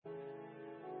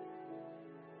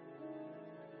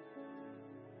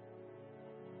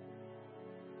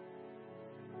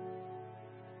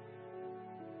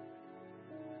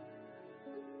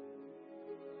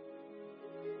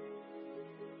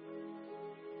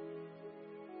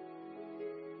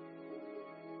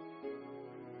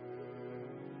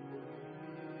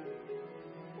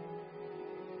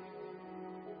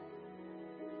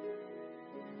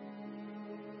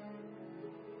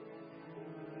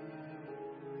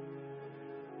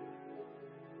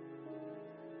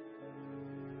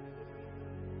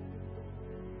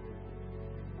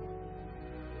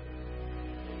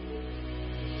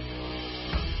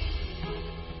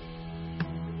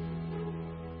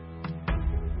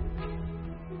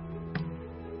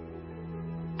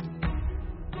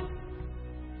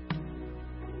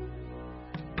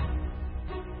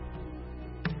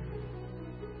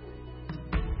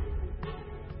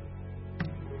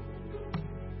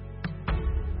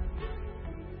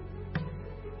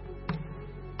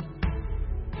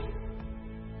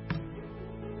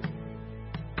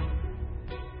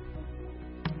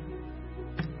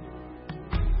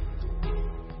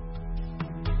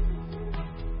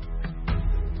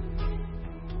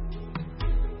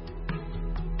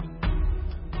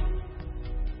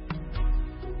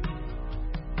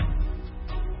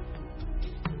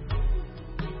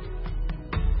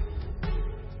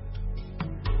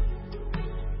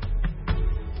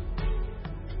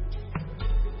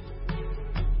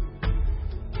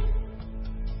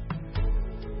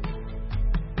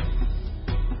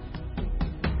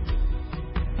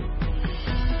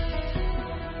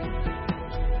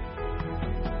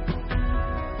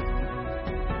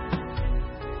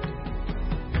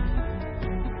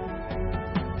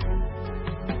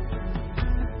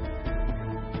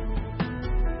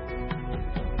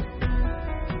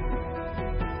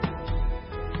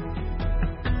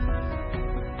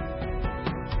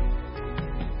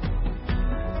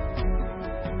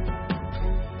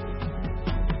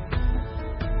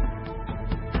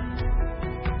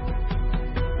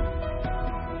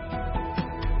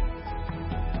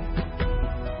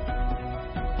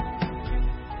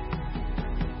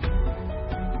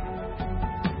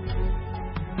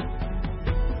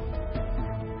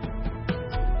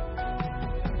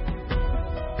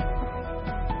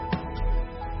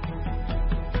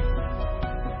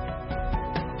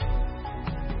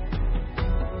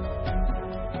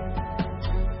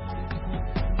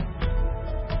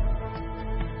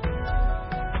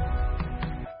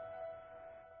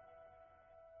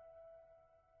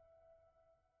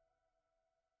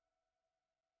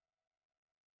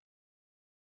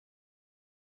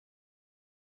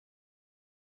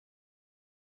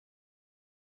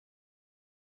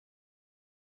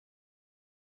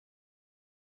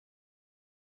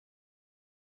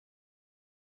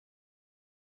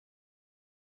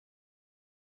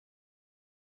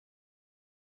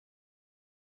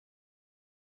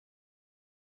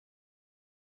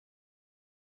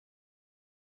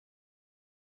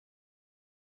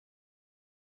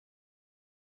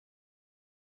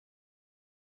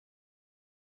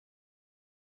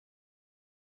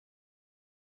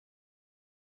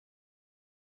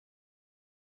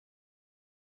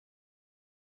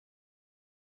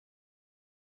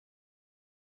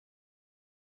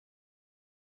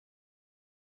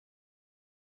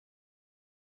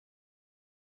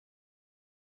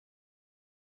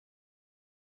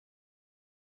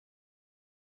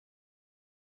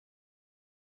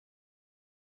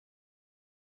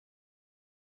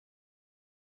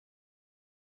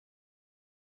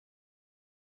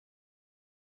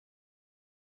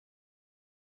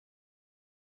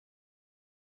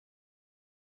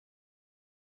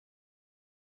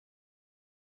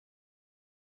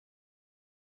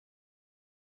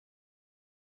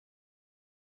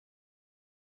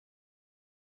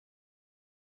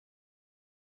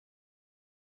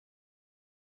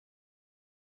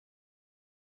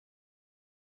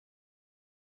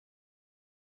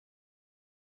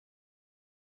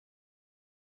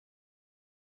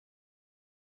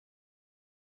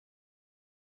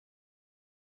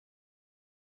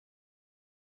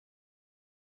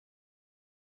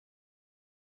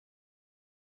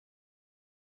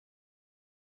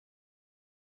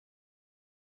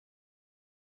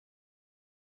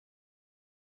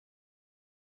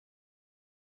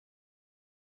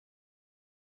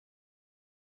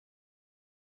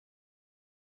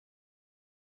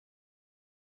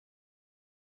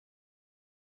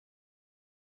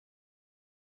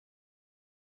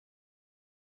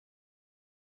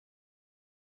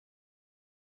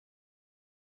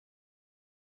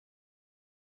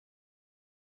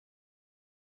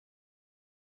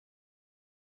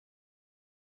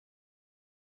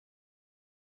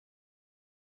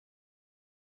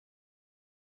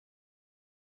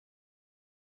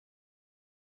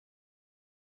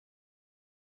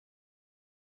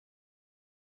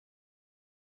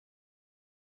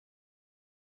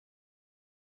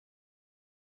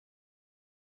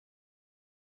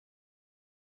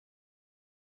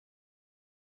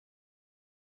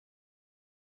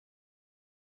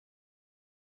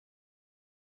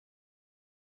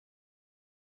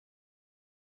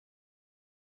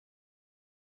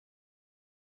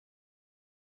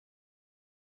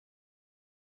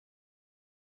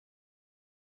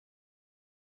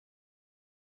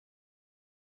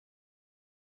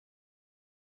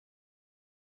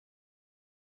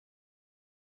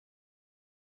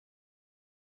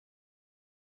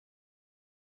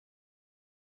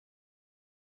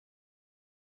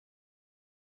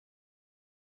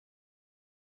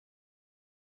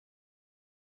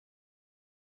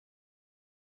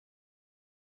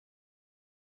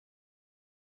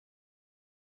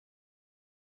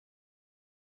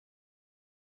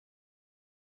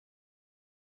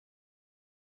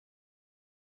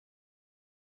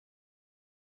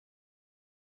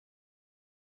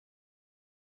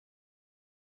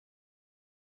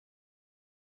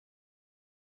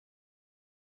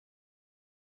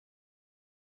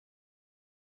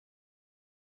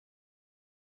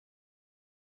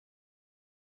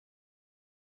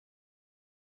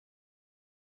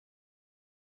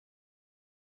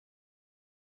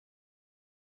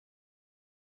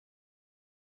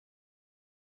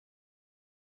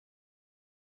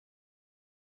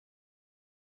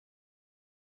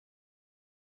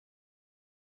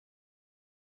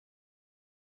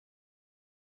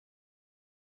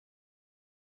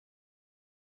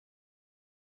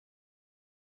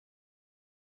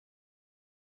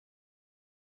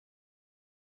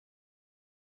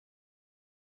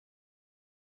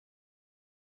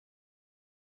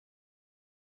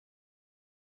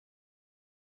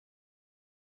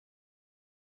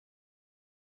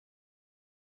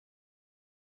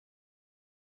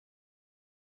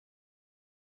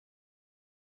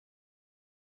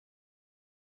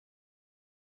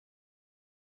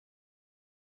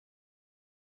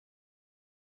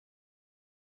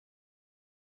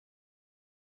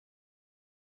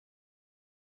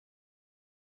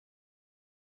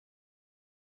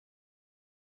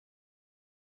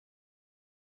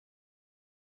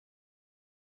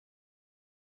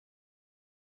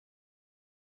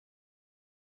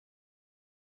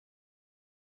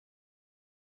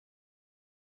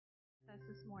us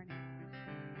this morning.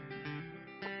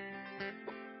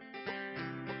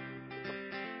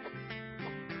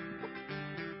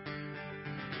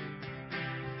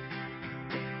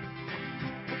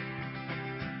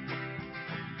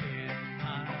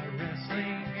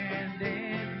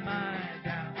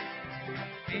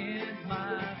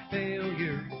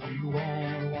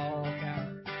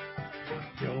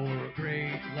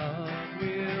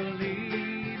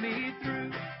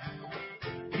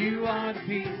 You are the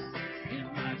peace in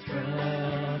my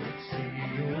troubled sea.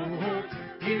 Oh,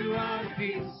 you are the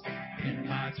peace in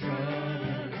my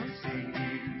troubled sea.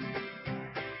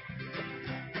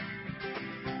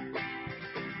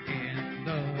 In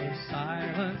the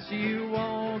silence, you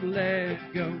won't let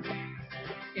go.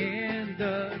 In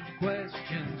the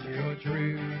questions, your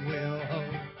truth will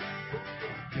hold.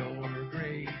 Your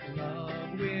great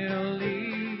love will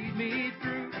lead me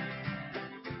through.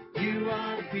 You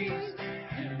are the peace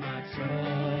in my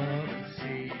troubled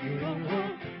sea. Oh,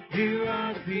 you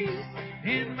are the peace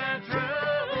in my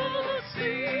troubled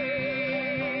sea.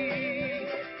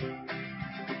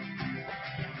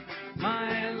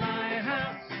 My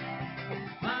lighthouse,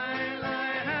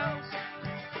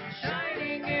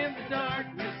 shining in the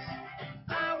darkness,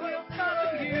 I will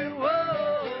follow you.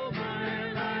 Oh,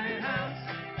 my lighthouse,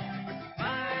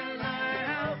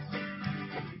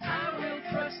 I will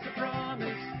trust the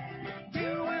promise.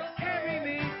 You will carry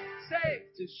me safe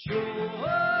to shore.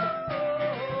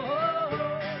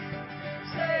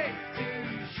 Safe to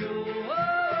shore.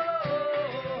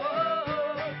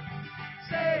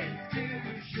 Safe to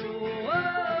shore.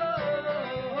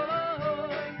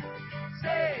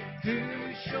 Safe to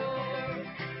shore.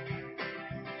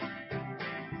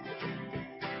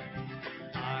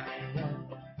 I won't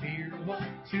fear what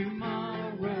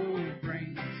tomorrow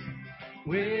brings.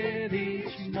 With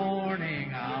each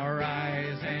morning I'll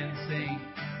rise and sing.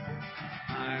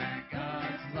 My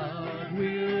God's love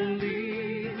will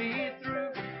lead me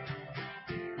through.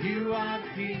 You are the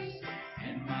peace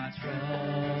in my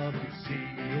troubled sea.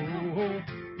 Oh,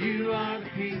 you are the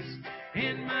peace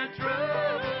in my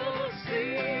troubled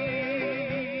sea.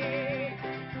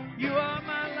 You are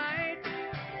my light,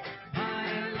 my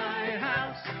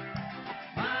lighthouse,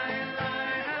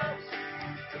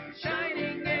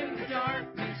 shining in the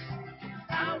darkness.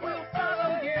 I will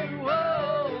follow you.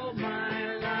 Oh,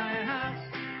 my lighthouse,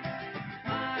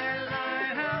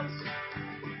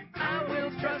 I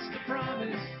will trust the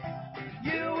promise.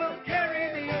 You will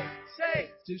carry me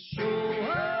safe to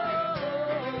shore.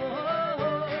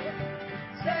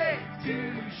 Safe to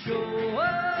shore.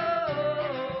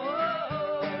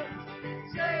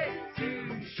 Safe to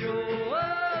shore.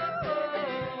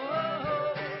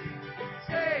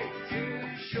 Safe to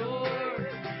shore.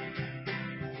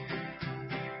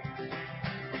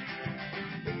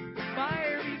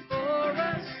 Fire before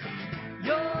us,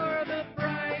 you're the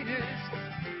brightest.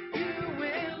 You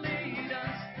will lead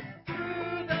us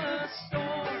through the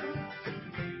storm.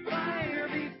 Fire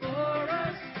before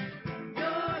us,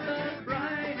 you're the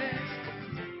brightest.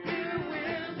 You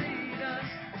will lead us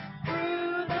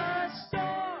through the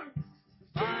storm.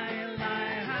 My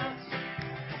lighthouse,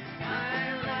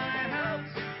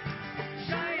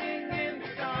 shining in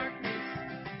the darkness,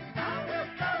 I will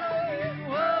follow you.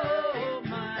 Oh,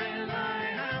 my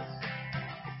lighthouse,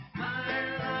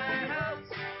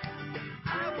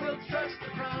 I will trust the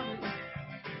promise.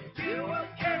 You will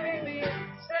carry me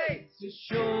safe to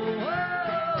shore.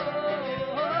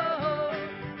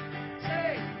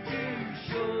 Safe to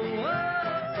shore.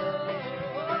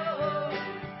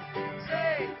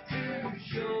 Safe to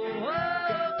shore.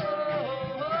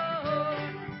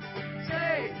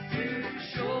 Safe to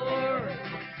shore.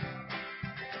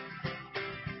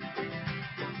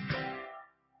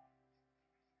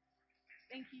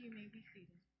 Thank you. You may be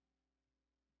seated.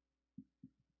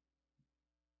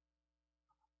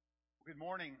 Good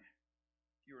morning.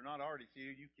 If you are not already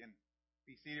seated, you can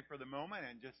be seated for the moment.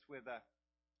 And just with a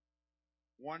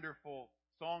wonderful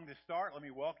song to start, let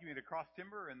me welcome you to Cross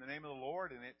Timber in the name of the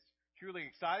Lord. And it's truly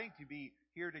exciting to be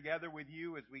here together with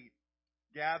you as we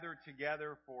gather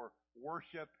together for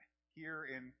worship here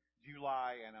in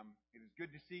July. And it is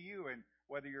good to see you. And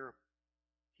whether you're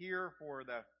here for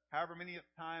the however many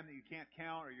time that you can't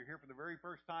count, or you're here for the very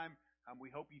first time, we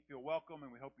hope you feel welcome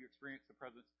and we hope you experience the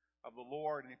presence of the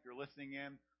Lord. And if you're listening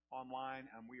in online,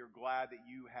 we are glad that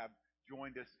you have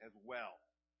joined us as well.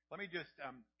 Let me just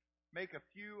make a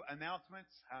few announcements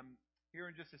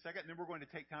here in just a second, and then we're going to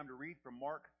take time to read from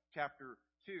Mark chapter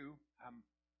 2.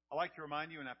 I like to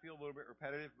remind you, and I feel a little bit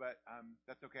repetitive, but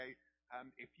that's okay.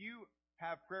 If you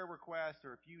have prayer requests,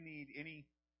 or if you need any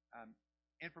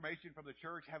information from the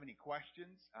church, have any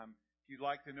questions, if you'd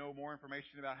like to know more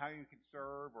information about how you can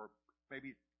serve or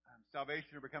maybe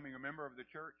salvation or becoming a member of the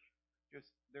church,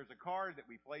 there's a card that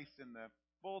we place in the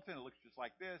bulletin. It looks just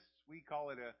like this. We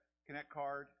call it a Connect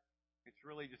card. It's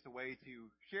really just a way to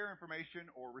share information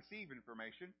or receive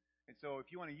information. And so if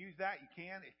you want to use that, you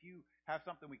can. If you have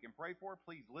something we can pray for,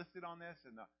 please list it on this,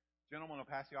 and the gentleman will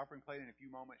pass the offering plate in a few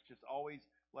moments. Just always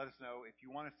let us know. If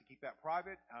you want us to keep that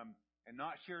private and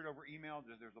not share it over email,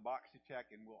 there's a box to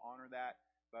check, and we'll honor that.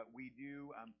 But we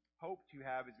do hope to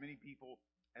have as many people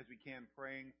as we can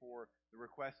praying for the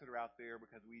requests that are out there,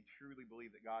 because we truly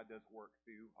believe that God does work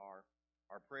through our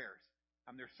prayers.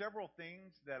 There's several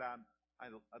things that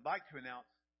I'd like to announce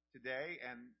today,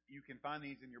 and you can find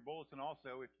these in your bulletin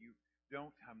also if you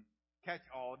don't catch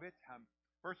all of it.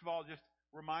 First of all, just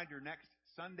reminder, next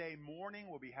Sunday morning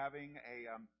we'll be having a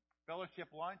fellowship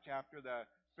lunch after the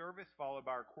service, followed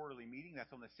by our quarterly meeting.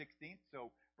 That's on the 16th.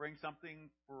 So bring something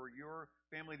for your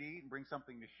family to eat and bring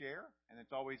something to share. And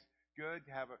it's always good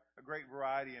to have a great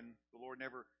variety, and the Lord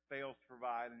never fails to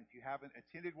provide. And if you haven't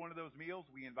attended one of those meals,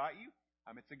 we invite you.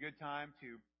 It's a good time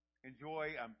to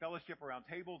enjoy fellowship around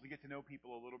tables and get to know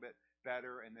people a little bit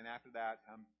better. And then after that,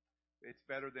 it's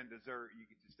better than dessert. You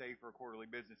get to stay for a quarterly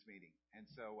business meeting. And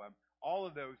so all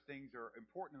of those things are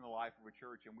important in the life of a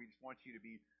church, and we just want you to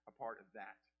be a part of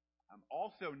that.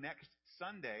 Also, next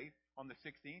Sunday on the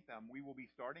 16th, we will be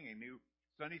starting a new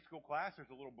Sunday school class.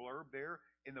 There's a little blurb there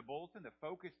in the bulletin. The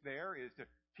focus there is to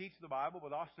teach the Bible,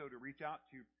 but also to reach out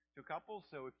to couples.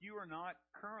 So if you are not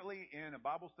currently in a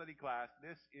Bible study class,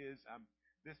 this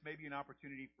may be an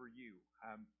opportunity for you.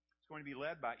 It's going to be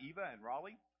led by Eva and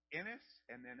Raleigh Ennis,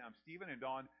 and then Stephen and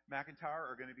Dawn McIntyre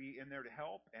are going to be in there to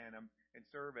help and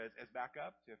serve as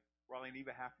backup if Raleigh and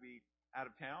Eva have to be out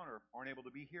of town or aren't able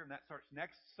to be here. And that starts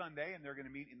next Sunday, and they're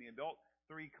going to meet in the Adult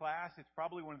 3 class. It's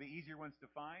probably one of the easier ones to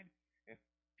find. If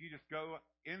you just go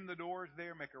in the doors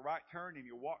there, make a right turn, and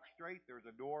you walk straight, there's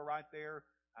a door right there,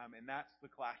 and that's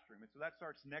the classroom. And so that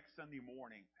starts next Sunday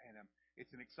morning, and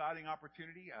it's an exciting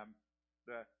opportunity.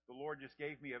 The Lord just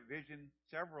gave me a vision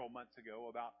several months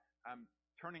ago about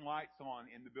turning lights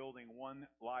on in the building one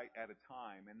light at a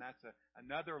time, and that's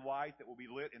another light that will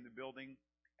be lit in the building.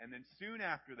 And then soon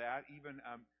after that, even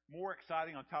more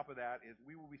exciting on top of that, is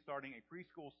we will be starting a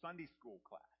preschool Sunday school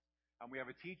class. We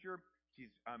have a teacher. She's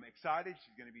excited.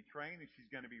 She's going to be trained, and she's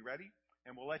going to be ready.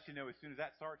 And we'll let you know as soon as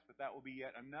that starts, but that will be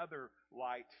yet another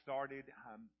light started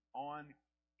on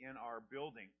in our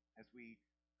building as we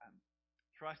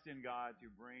trust in God to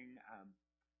bring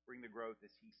the growth as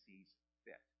He sees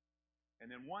fit. And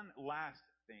then one last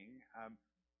thing,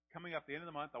 coming up the end of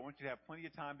the month, I want you to have plenty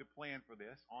of time to plan for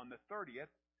this. On the 30th,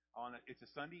 it's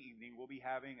a Sunday evening, we'll be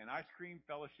having an ice cream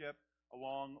fellowship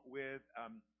along with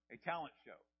a talent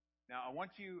show. Now, I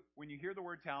want you, when you hear the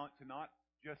word talent, to not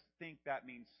just think that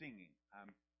means singing.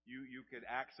 You could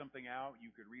act something out.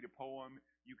 You could read a poem.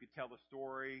 You could tell a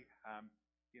story.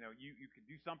 You could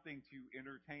do something to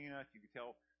entertain us. You could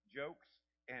tell jokes.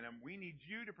 And we need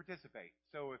you to participate.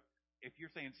 So if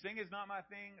you're saying sing is not my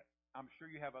thing, I'm sure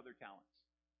you have other talents.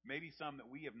 Maybe some that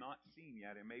we have not seen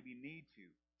yet and maybe need to.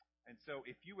 And so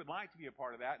if you would like to be a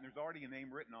part of that, and there's already a name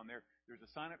written on there, there's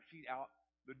a sign-up sheet out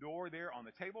the door there on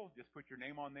the table. Just put your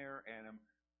name on there, and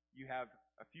you have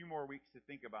a few more weeks to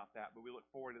think about that. But we look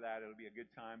forward to that. It'll be a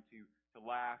good time to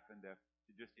laugh and to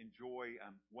just enjoy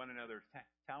one another's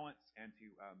talents and to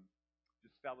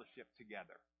just fellowship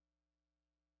together.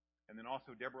 And then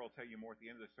also, Deborah will tell you more at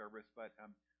the end of the service. But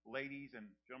ladies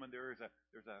and gentlemen, there's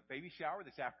a baby shower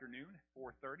this afternoon at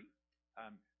 4:30.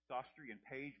 Sastri and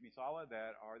Paige Misala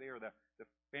that are there, the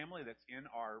family that's in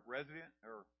our resident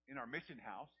or in our mission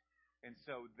house, and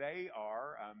so they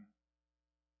are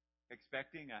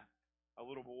expecting a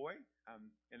little boy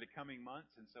in the coming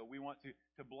months, and so we want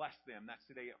to bless them. That's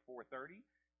today at 4:30,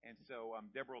 and so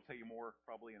Deborah will tell you more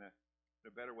probably in a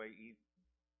better way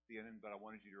at the end, but I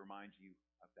wanted you to remind you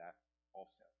of that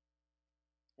also.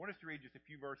 I want us to read just a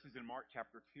few verses in Mark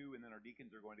chapter 2, and then our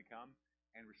deacons are going to come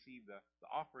and receive the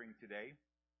offering today.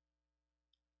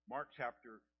 Mark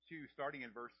chapter 2, starting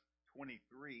in verse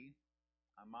 23.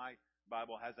 My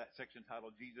Bible has that section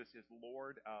titled, Jesus is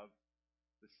Lord of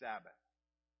the Sabbath.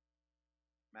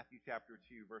 Matthew chapter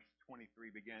 2, verse 23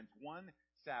 begins, One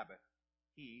Sabbath,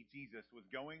 he, Jesus, was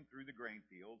going through the grain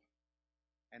fields,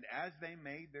 and as they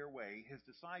made their way, his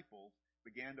disciples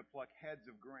began to pluck heads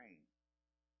of grain.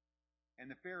 And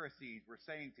the Pharisees were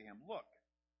saying to him, Look,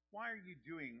 why are you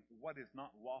doing what is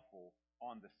not lawful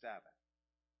on the Sabbath?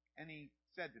 And he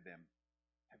said to them,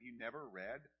 Have you never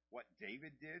read what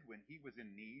David did when he was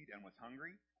in need and was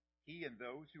hungry, he and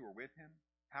those who were with him,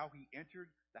 how he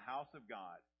entered the house of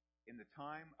God in the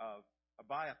time of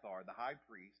Abiathar the high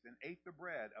priest, and ate the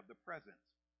bread of the presence,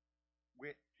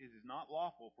 which is not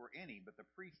lawful for any but the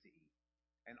priest to eat,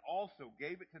 and also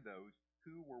gave it to those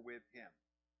who were with him.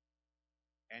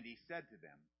 And he said to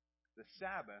them, the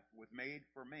Sabbath was made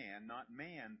for man, not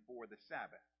man for the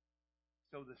Sabbath.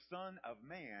 So the Son of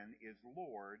Man is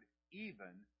Lord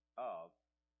even of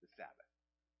the Sabbath.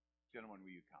 Gentlemen,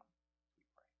 will you come? We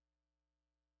pray.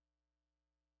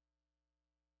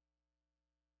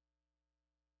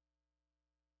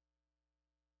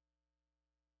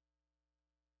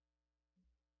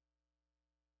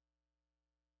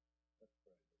 Let's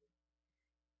pray, Lord.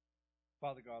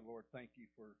 Father God, Lord, thank you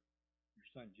for your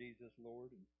Son Jesus,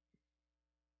 Lord. And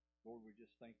Lord, we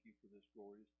just thank you for this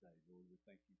glorious day. Lord, we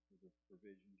thank you for the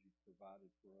provisions you've provided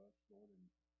for us, Lord. And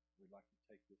we'd like to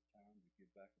take this time to give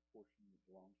back a portion that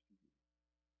belongs to you.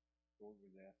 Lord,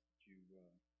 we ask that you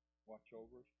watch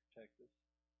over us, protect us,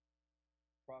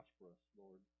 prosper us,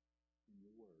 Lord, in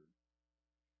your word.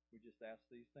 We just ask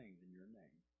these things in your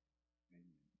name.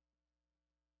 Amen.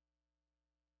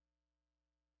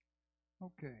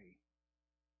 Okay.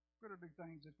 We're going to do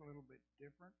things just a little bit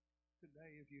different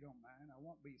today, if you don't mind. I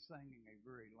won't be singing a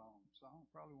very long song.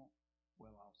 Probably won't.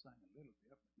 Well, I'll sing a little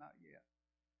bit, but not yet.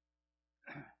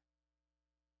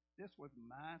 This was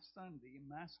my Sunday,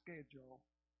 my schedule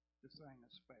to sing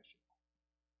a special.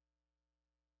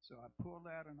 So I pulled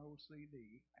out an old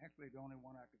CD, actually the only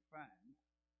one I could find,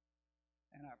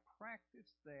 and I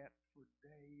practiced that for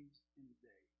days and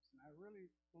days. And I really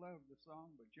love the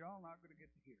song, but y'all not going to get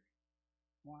to hear it.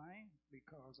 Why?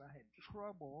 Because I had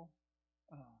trouble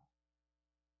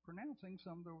pronouncing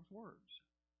some of those words.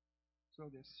 So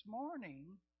this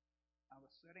morning, I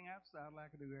was sitting outside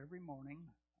like I do every morning,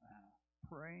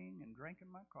 praying and drinking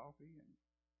my coffee and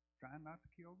trying not to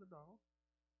kill the dog.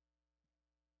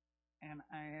 And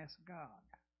I asked God,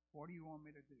 what do you want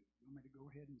me to do? You want me to go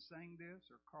ahead and sing this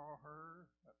or call her,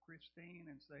 Christine,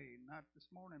 and say, not this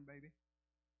morning, baby?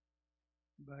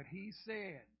 But he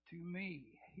said to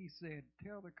me, he said,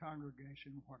 tell the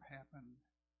congregation what happened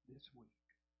this week.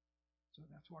 So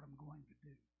that's what I'm going to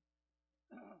do.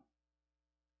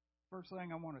 First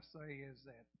thing I want to say is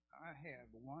that I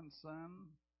have one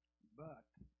son, but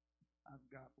I've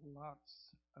got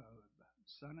lots of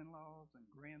son-in-laws and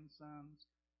grandsons.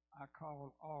 I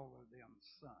call all of them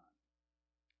son.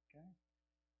 Okay?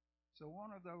 So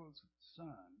one of those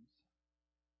sons,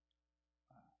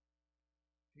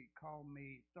 he called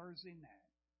me Thursday night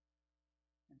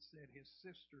and said his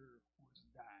sister was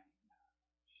dying.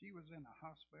 She was in a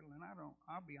hospital, and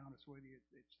I'll be honest with you,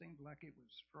 it seemed like it was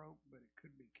stroke, but it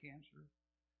could be cancer.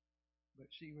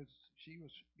 But she was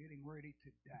getting ready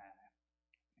to die.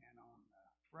 And on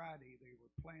Friday, they were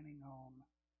planning on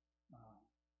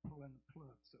pulling the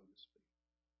plug, so to speak.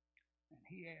 And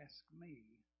he asked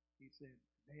me, he said,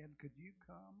 Dad, could you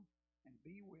come and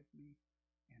be with me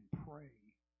and pray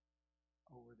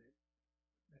over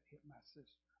that hit my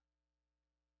sister?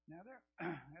 Now,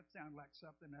 that sounds like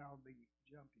something that I'll be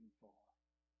jumping for.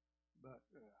 But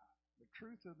the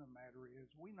truth of the matter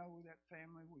is, we know that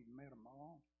family. We've met them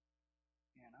all.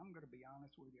 And I'm going to be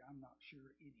honest with you, I'm not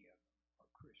sure any of them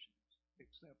are Christians,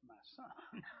 except my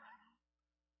son.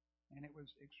 And it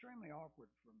was extremely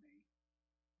awkward for me.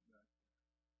 But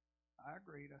I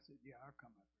agreed. I said, yeah, I'll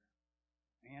come up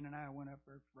there. Ann and I went up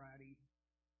there Friday,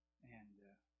 and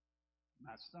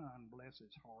my son, bless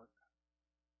his heart,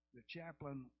 the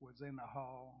chaplain was in the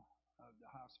hall of the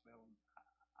hospital.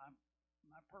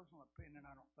 My personal opinion,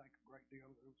 I don't think a great deal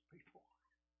of those people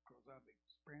because I've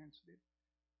experienced it.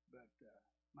 But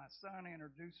my son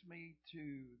introduced me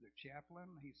to the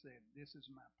chaplain. He said, this is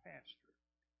my pastor.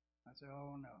 I said,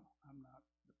 oh, no, I'm not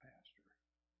the pastor.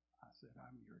 I said,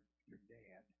 I'm your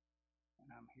dad,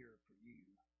 and I'm here for you.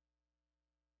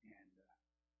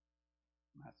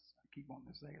 And I keep wanting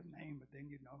to say his name, but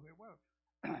then you know who it was.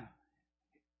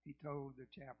 He told the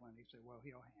chaplain, he said, well,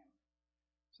 he'll handle it.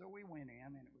 So we went in,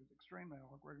 and it was extremely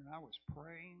awkward, and I was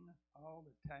praying all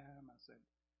the time. I said,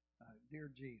 Dear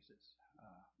Jesus,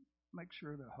 make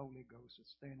sure the Holy Ghost is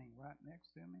standing right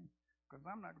next to me, because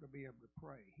I'm not going to be able to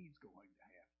pray. He's going to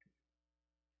have to.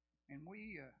 And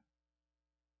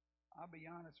I'll be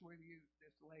honest with you,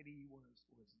 this lady was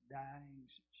dying.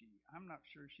 I'm not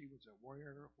sure she was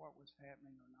aware of what was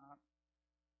happening or not,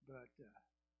 but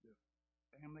the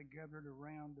family gathered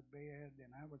around the bed,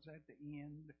 and I was at the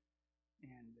end,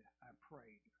 and I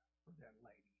prayed for that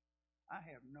lady. I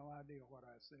have no idea what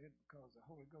I said because the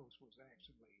Holy Ghost was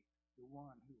actually the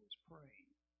one who was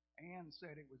praying. Ann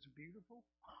said it was beautiful.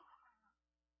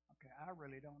 Okay, I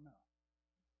really don't know.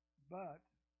 But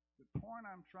the point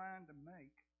I'm trying to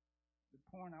make, the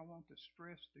point I want to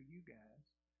stress to you guys,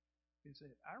 He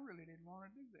said, I really didn't want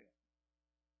to do that.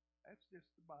 That's just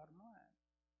the bottom line.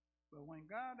 But when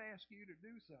God asks you to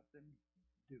do something,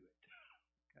 do it.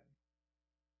 Okay.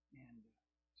 And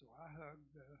so I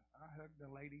hugged the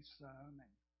lady's son,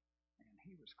 and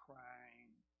he was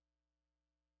crying.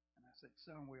 And I said,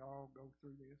 son, we all go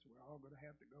through this. We're all going to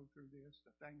have to go through this.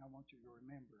 The thing I want you to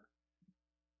remember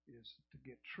is to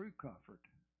get true comfort,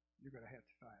 you're going to have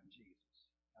to find Jesus.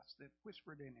 I said,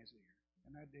 whispered in his ear.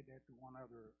 And I did that to one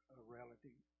other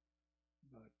relative.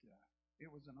 But it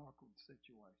was an awkward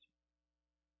situation.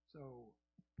 So,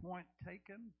 point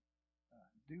taken,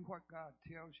 do what God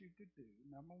tells you to do,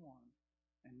 number one.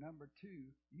 And number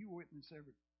two, you witness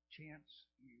every chance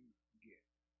you get.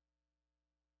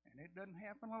 And it doesn't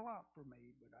happen a lot for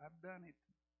me, but I've done it.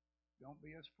 Don't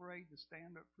be afraid to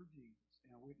stand up for Jesus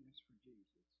and witness for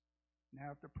Jesus.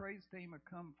 Now, if the praise team would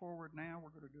come forward now,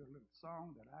 we're going to do a little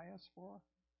song that I asked for.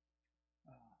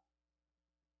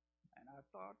 And I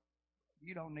thought,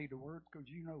 you don't need the words because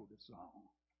you know the song.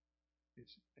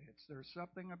 There's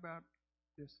something about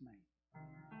this name.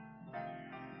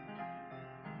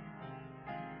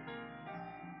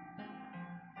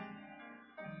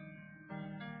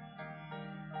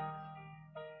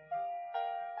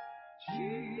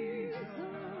 Jesus,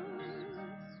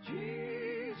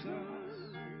 Jesus,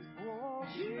 oh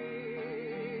Jesus,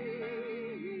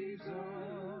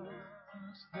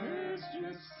 there's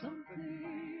just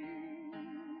something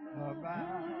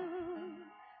about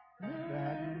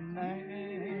that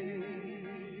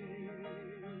name.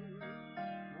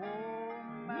 Oh,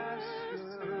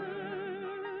 Master,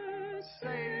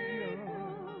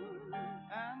 Savior,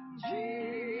 and Jesus,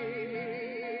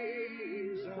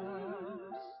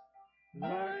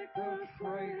 like the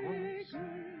fragrance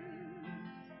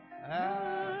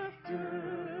after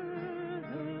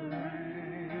the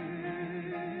rain.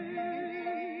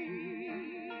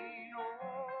 Oh,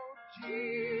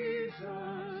 Jesus,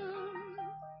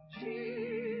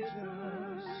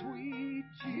 Jesus, sweet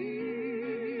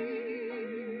Jesus,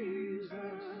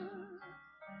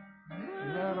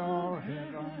 let all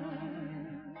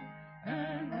heaven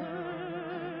and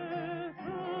earth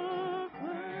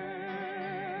proclaim.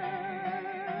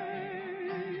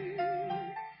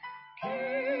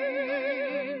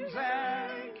 Kings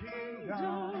and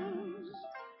kingdoms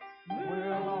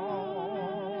will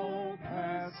all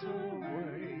pass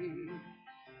away,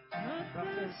 but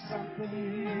there's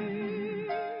something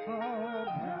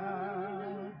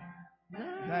about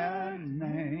that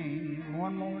name.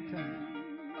 One more time.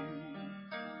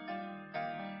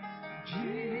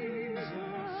 Jesus,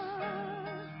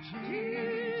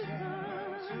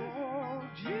 Jesus, oh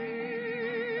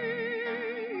Jesus,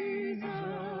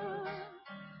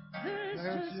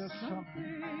 there's just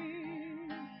something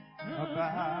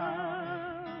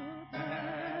about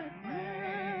that name.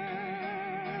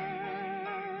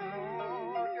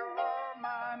 Lord, you're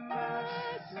my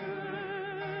Master,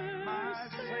 my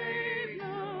Savior,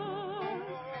 oh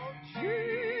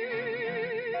Jesus,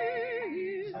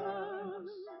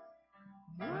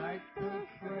 like the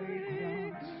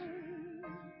fragrance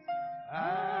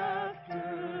after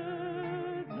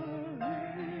the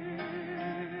rain.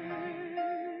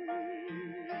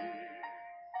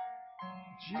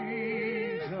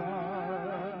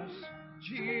 Jesus,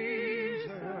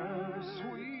 Jesus,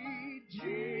 sweet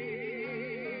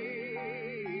Jesus,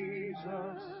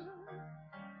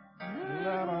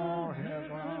 let all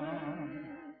heaven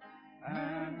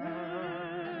and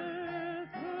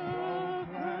earth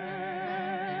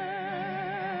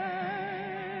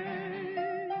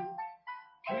proclaim.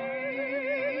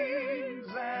 Kings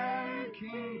and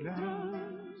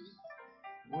kingdoms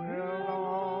will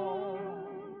all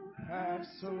pass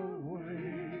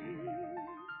away,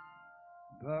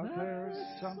 but there's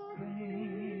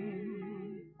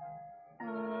something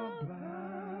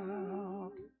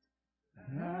about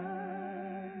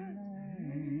that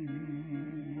name.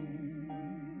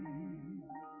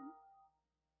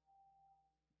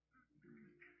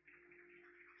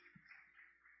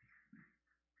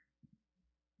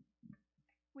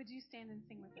 Would you stand and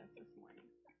sing with us this morning?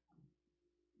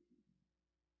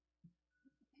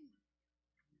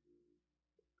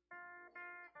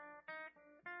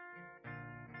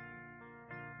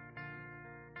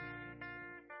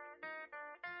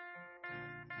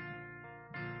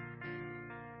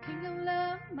 King of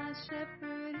love, my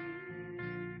shepherd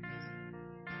is,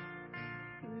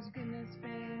 whose goodness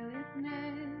faileth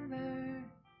never.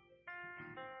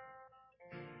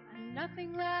 I'm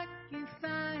nothing like you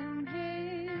find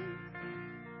him,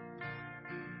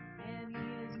 and he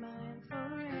is mine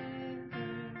forever,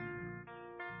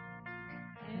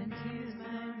 and he is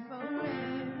mine forever.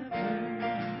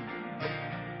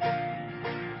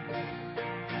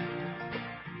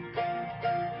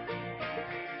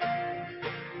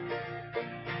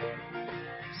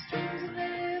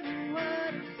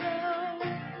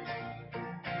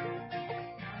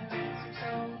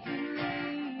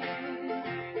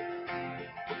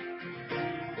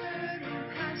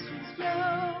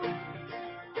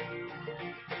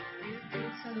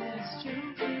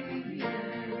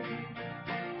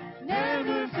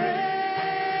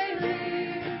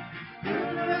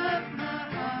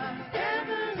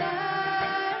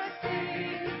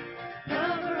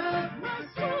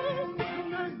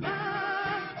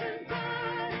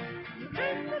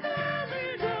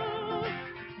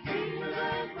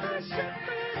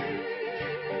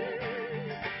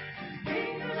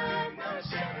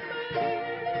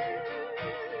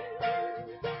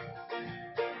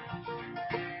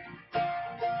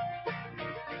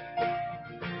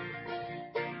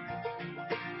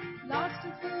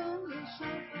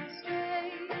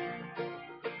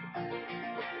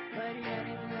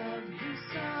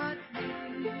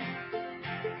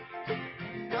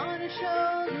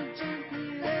 shoulder gently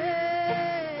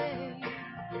lay,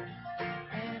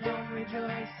 and on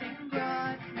rejoicing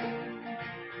brought me.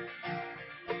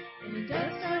 In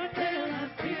dust I fell, I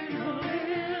fear no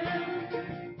ill.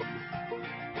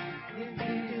 If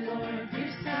you, Lord,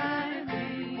 beside me,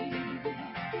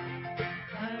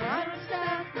 my rod and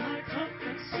staff, my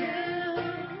comfort still,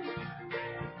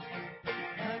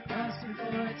 thy cross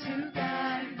before to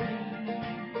guide me,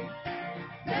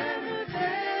 never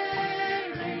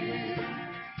failing,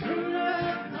 ruler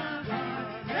of my heart,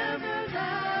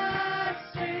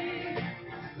 everlasting,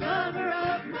 lover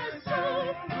of my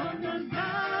soul, on the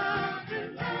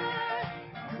mountain high,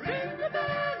 or in the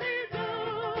valley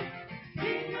low,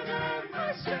 King of love, my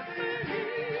shepherd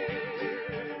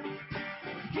is,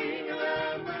 King of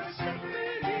love, my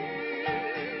shepherd is.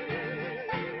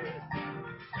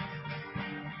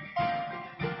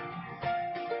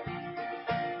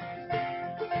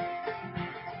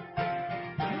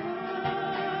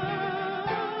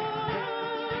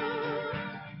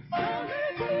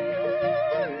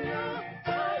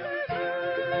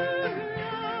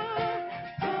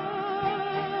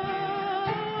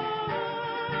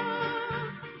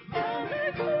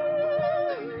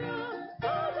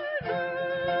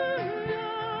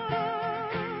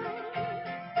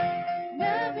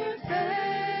 Never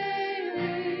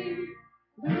failing,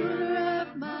 ruler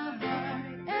of my heart,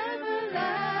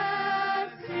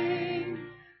 everlasting,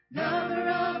 lover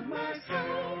of my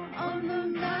soul, on the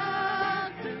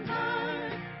mountain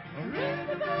high, or in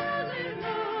the valley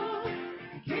low,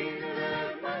 King of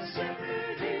love, my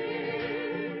shepherd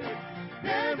is,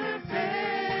 never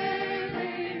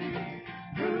failing,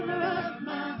 ruler of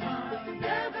my heart,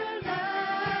 everlasting,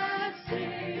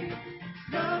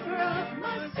 lover of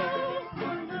my soul,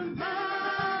 on the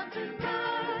mountain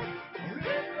high, or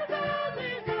in the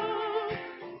valley low,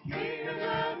 King of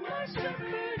love, my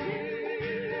shepherd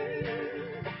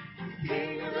is,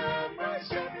 King of love, my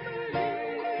shepherd is.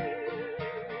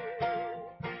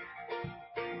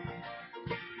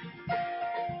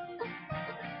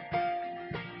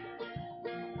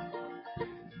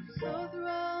 So through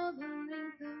all the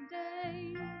length of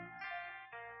days,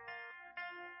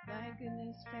 thy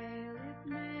goodness faileth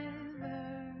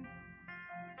never.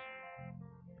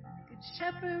 Good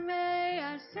shepherd, may I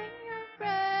sing your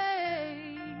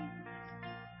praise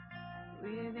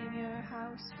within your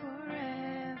house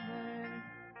forever,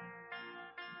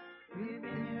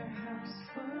 within your house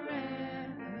forever.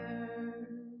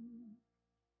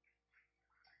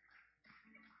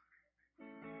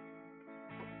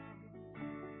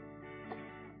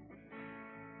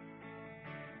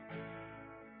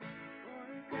 For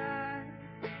God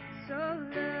so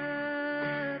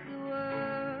loved the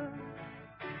world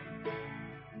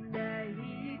that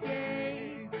He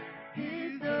gave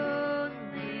His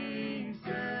only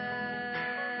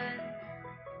Son.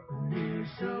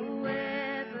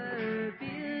 Whosoever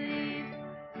believes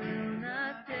will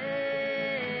not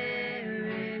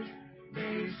perish,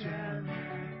 they shall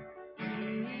have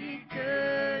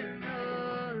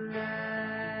eternal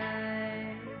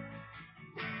life.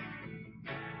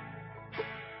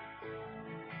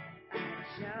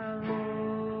 Shall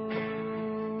hold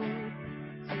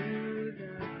to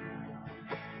the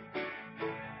cross,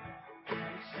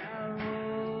 shall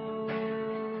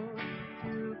hold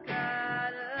to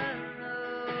God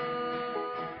alone.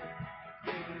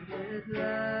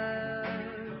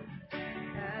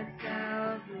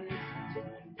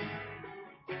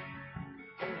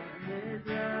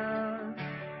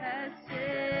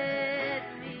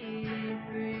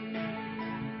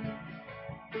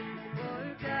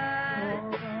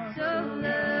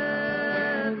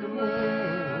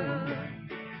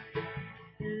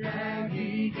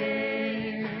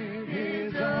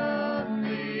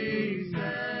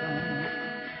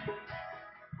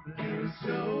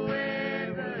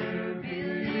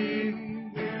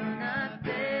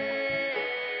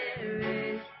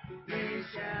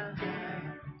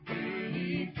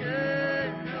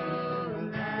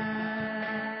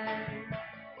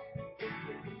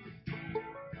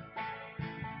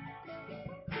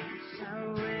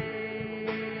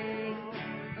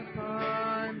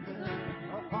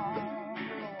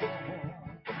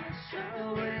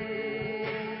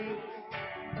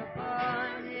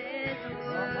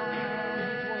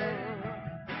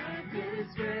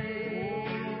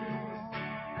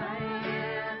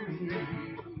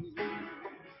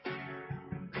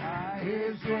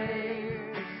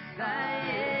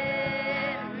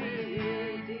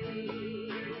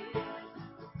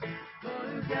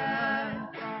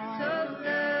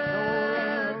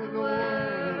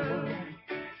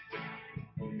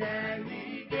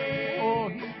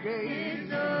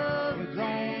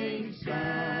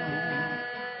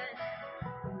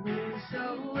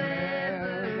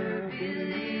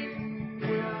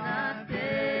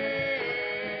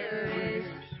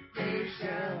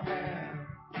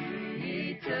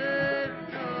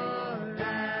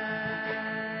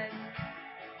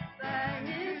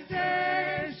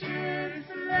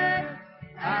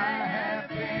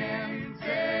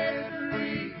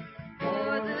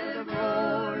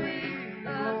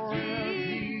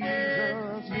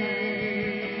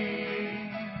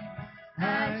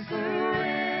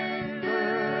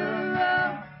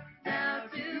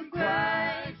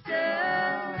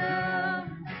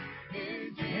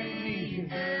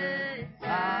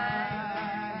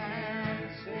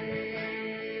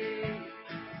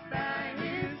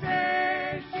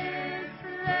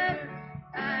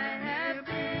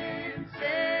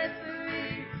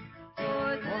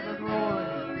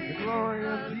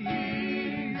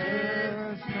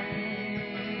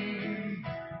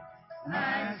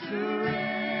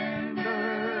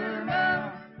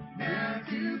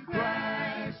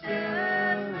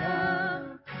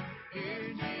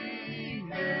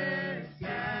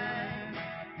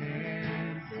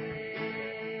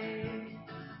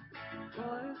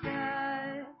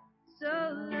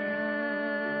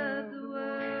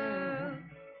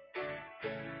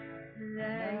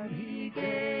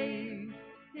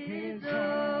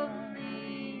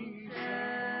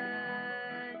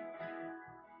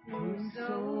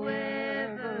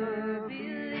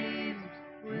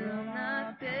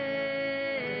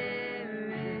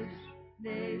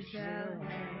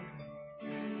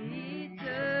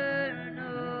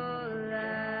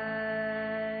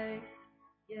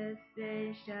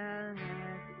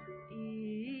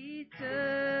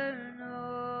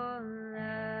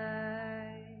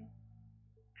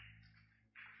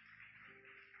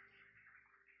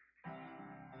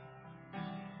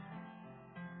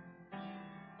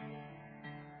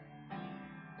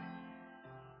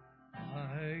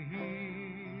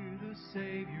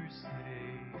 Savior say,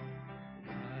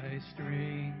 my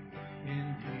strength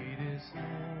indeed is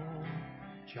small.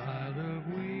 Child of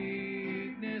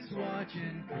weakness, watch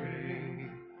and pray.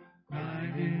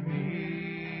 Find in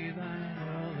me thine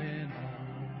all in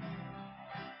all.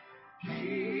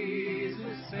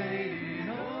 Jesus saying,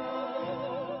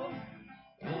 all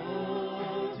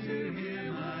to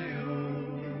him I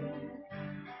owe.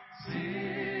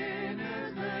 Sin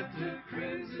has left a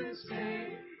crimson stain,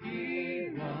 he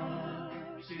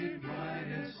washed it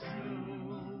white as snow.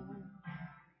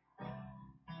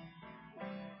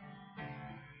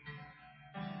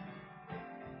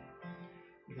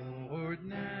 Lord,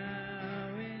 now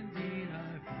indeed I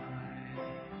find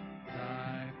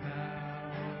thy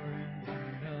power in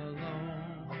thine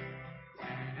alone,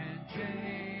 and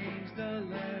change the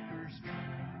leper's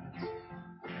mind,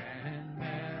 and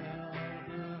melt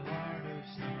the heart of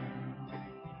stone.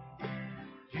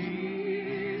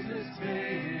 Jesus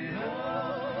paid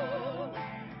all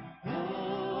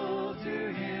to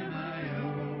him I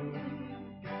owe.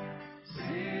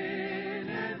 Sin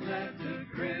had left a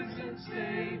crimson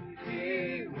stain,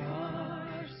 he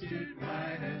washed it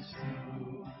white as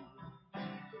snow.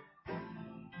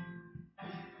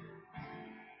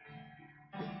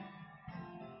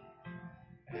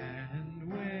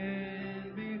 And when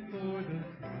before the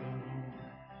throne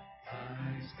I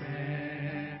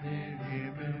stand in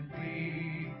him and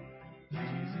plead,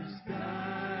 Jesus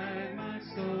died my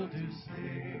soul to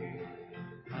save,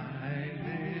 my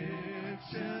lips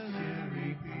shall hear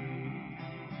repeat.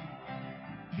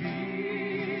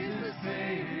 Jesus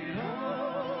paid it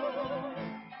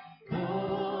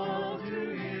all to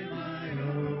him I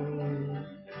owe.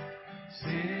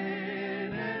 Sin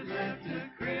had left a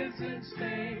crimson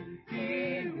stain,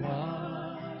 he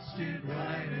washed it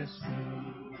white as snow.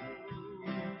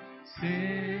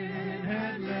 Sin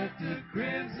had left a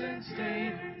crimson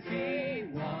stain, he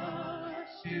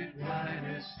washed it white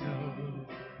as snow.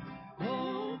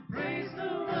 Oh, praise the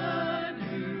one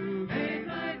who paid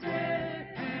my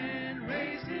debt and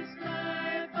raised his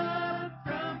life up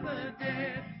from the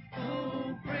dead.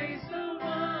 Oh, praise the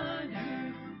one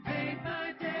who paid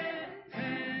my debt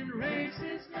and raised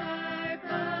his life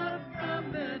up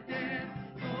from the dead.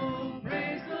 Oh,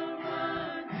 praise the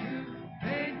one who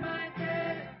paid my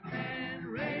debt and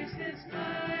raised his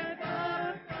life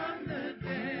up from the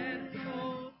dead.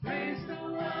 Oh, praise the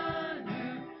one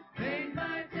who paid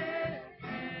my debt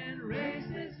and raised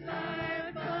his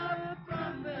life up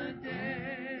from the dead.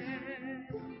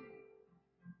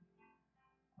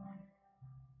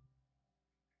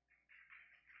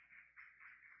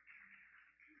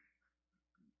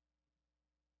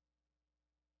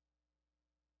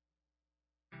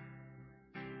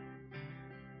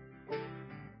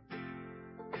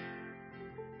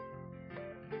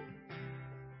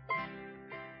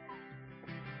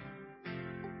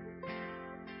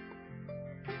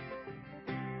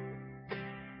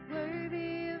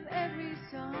 Worthy of every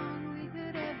song we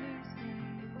could ever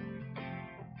sing,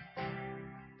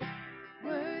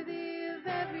 worthy of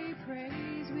every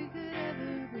praise we could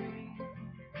ever bring,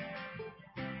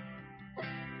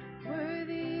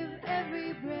 worthy of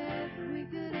every breath we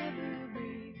could ever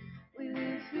breathe. We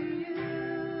live for you,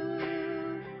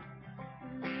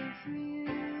 we live for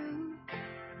you.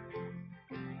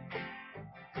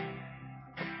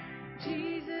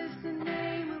 Jesus, the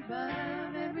name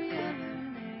above every other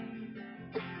name.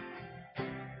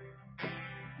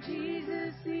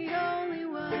 Jesus, the only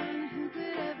one who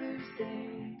could ever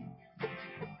save.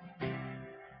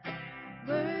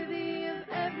 Worthy of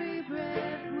every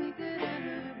breath we could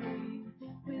ever breathe.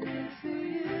 We live for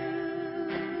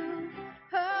you.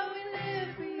 Oh, we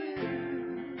live for you.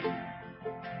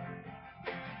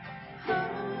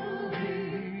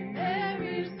 Holy, there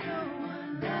is no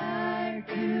one like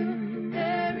you.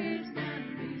 There is none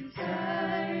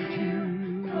beside you.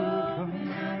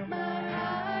 Open up my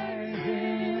eyes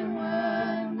in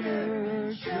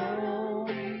wonder. Show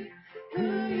me who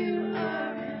you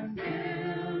are and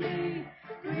fill me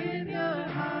with your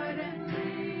heart and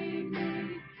lead me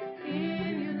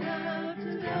in your love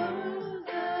to those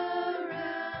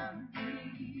around me.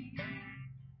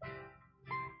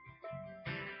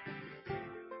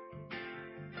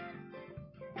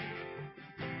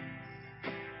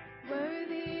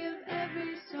 Worthy of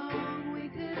every song we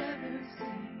could ever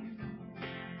sing,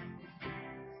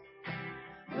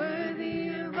 worthy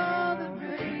of all the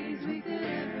praise we could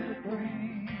ever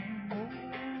bring,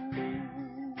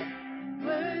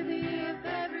 worthy of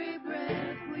every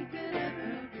breath we could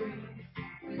ever breathe.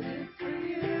 We live for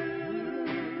you,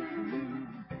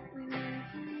 we live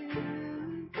for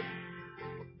you.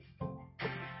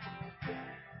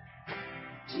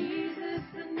 Jesus,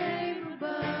 the name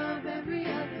above every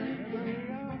other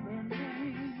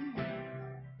name.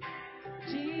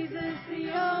 Jesus, the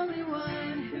only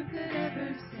one who could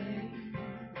ever save.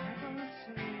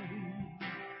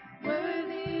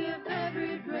 Worthy of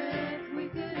every breath we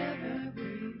could ever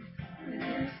breathe. We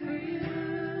live for you.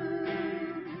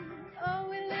 Oh,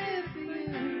 we live for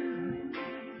you.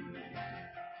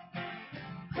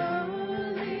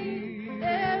 Holy,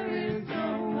 there is no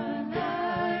one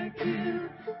like you.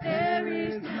 There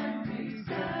is none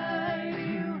beside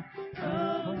you.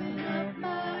 Open up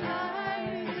my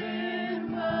eyes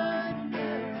in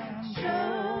wonder.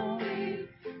 Show me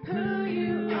who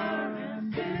you are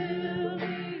and fill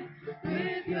me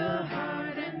with your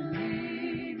heart and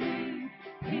lead me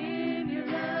in your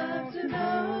love to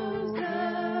those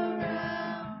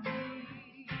around me.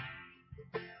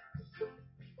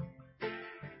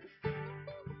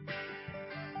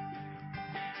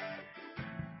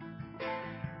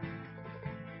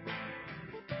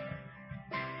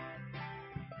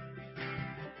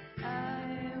 I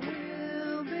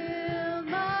will build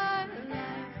my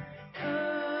life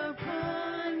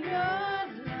upon your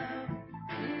love.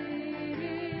 It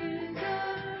is a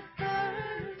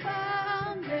firm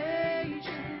foundation.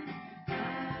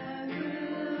 I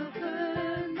will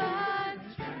put my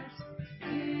trust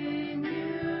in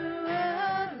you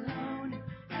alone,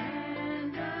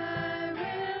 and I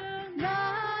will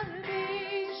not be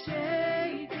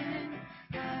shaken.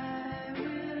 I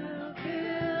will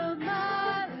build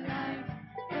my life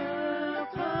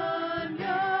upon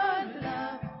your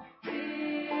love. It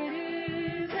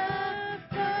is a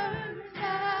firm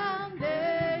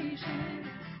foundation.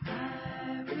 I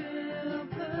will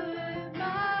put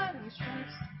my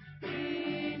trust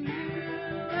in you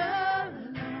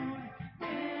alone,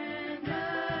 and I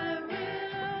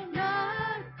will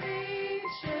not be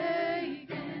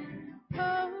shaken.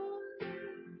 Oh,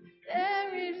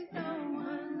 there is no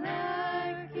one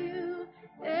like you.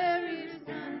 There is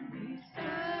none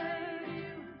beside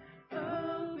you.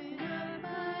 Open up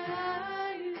my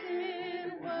eyes in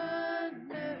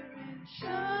wonder and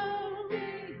show me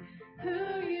who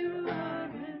you are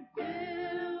and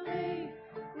fill me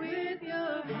with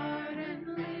your heart and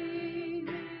lead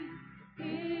me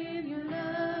in your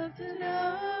love to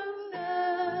those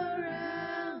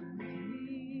around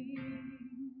me.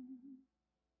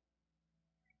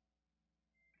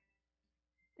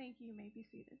 Thank you. You may be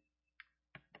seated.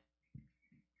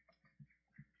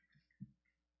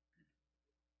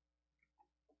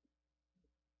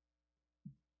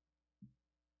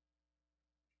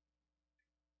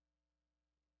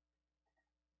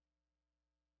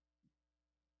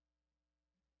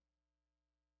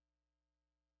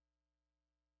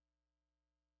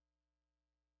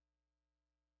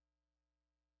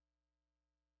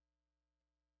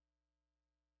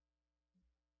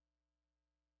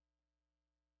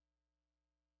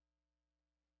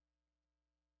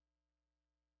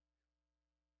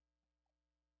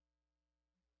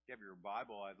 If you have your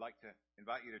Bible, I'd like to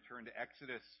invite you to turn to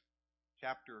Exodus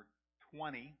chapter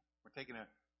 20. We're taking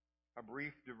a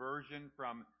brief diversion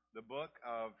from the book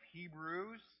of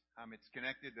Hebrews. It's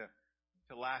connected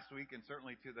to last week and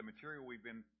certainly to the material we've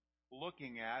been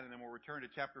looking at, and then we'll return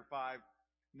to chapter 5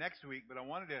 next week. But I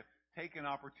wanted to take an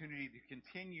opportunity to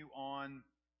continue on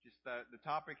just the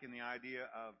topic and the idea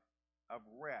of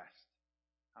rest.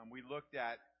 We looked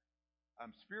at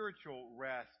spiritual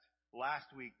rest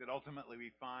last week that ultimately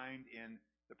we find in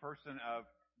the person of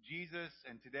Jesus,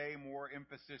 and today more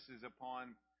emphasis is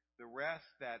upon the rest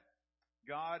that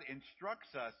God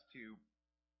instructs us to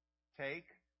take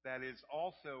that is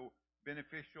also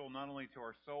beneficial not only to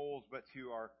our souls but to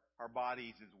our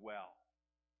bodies as well.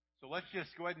 So let's just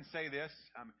go ahead and say this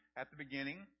at the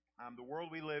beginning. The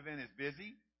world we live in is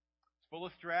busy, it's full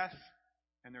of stress,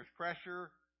 and there's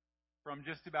pressure from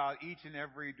just about each and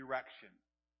every direction.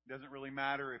 It doesn't really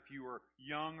matter if you are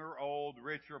young or old,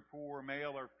 rich or poor,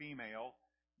 male or female.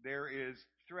 There is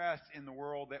stress in the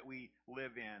world that we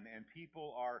live in, and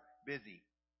people are busy.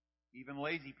 Even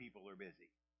lazy people are busy.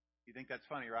 You think that's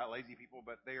funny, right? Lazy people,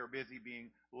 but they are busy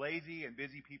being lazy, and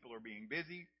busy people are being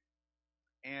busy.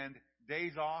 And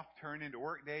days off turn into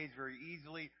work days very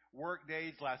easily. Work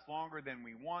days last longer than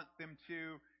we want them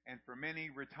to, and for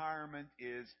many, retirement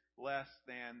is less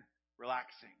than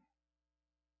relaxing.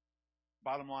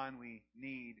 Bottom line, we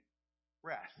need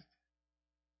rest.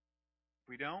 If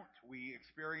we don't, we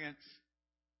experience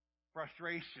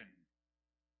frustration,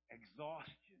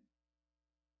 exhaustion,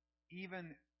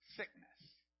 even sickness.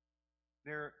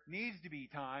 There needs to be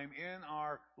time in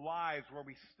our lives where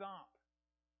we stop,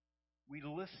 we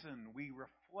listen, we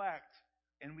reflect,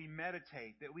 and we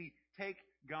meditate, that we take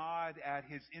God at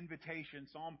His invitation.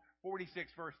 Psalm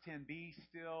 46, verse 10, "Be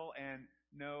still and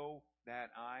know that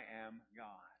I am God."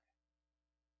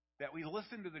 That we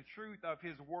listen to the truth of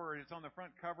His Word. It's on the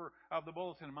front cover of the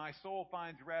bulletin. "My soul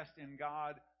finds rest in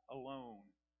God alone.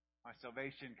 My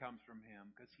salvation comes from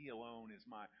Him, because He alone is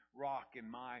my rock and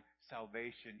my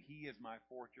salvation. He is my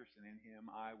fortress, and in Him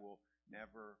I will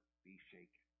never be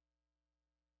shaken."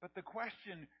 But the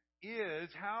question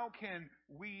is, how can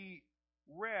we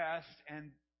rest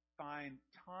and find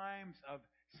times of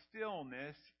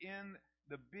stillness in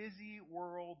the busy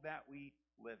world that we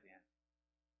live in?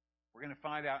 We're going to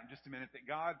find out in just a minute that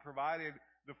God provided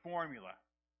the formula.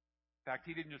 In fact,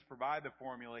 He didn't just provide the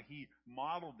formula, He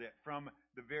modeled it from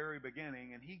the very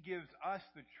beginning, and He gives us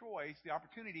the choice, the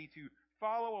opportunity to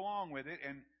follow along with it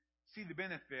and see the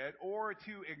benefit, or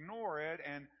to ignore it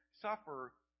and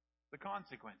suffer the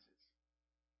consequences.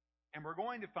 And we're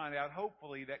going to find out,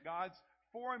 hopefully, that God's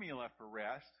formula for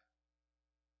rest,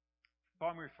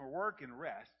 formula for work and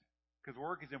rest, because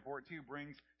work is important too,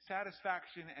 brings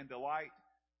satisfaction and delight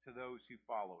to those who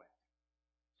follow it.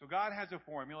 So God has a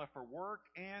formula for work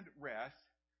and rest,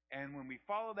 and when we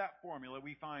follow that formula,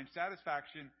 we find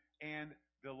satisfaction and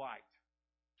delight.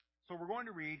 So we're going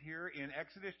to read here in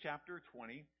Exodus chapter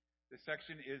 20. This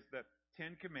section is the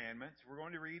Ten Commandments. We're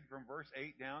going to read from verse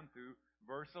 8 down through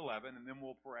verse 11, and then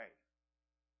we'll pray.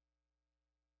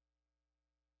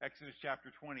 Exodus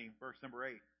chapter 20, verse number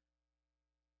 8.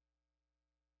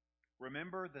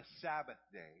 "Remember the Sabbath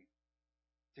day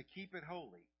to keep it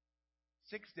holy.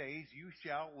 6 days you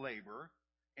shall labor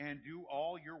and do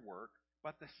all your work,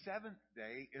 but the seventh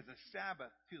day is a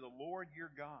Sabbath to the Lord your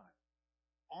God.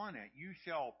 On it you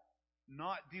shall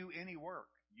not do any work,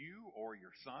 you or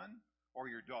your son or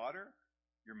your daughter,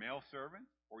 your male servant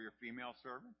or your female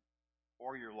servant,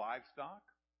 or your livestock,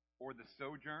 or the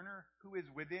sojourner who is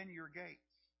within your gates.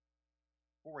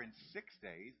 For in 6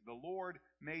 days the Lord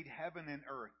made heaven and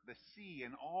earth, the sea,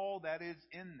 and all that is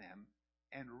in them,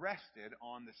 and rested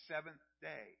on the seventh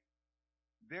day.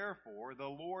 Therefore the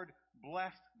Lord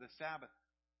blessed the Sabbath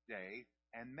day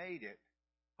and made it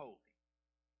holy."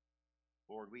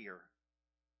 Lord, we are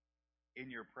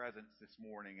in your presence this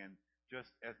morning, and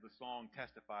just as the song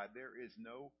testified, there is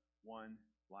no one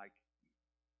like you.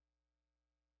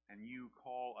 And you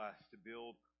call us to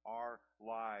build our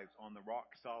lives on the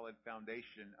rock-solid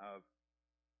foundation of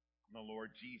the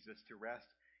Lord Jesus, to rest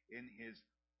in His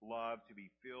love, to be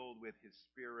filled with His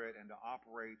Spirit, and to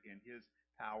operate in His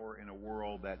power in a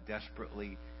world that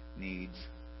desperately needs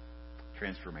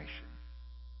transformation.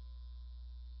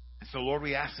 And so, Lord,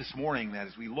 we ask this morning that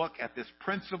as we look at this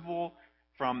principle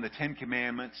from the Ten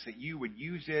Commandments, that you would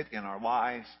use it in our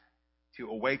lives to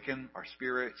awaken our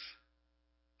spirits,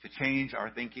 to change our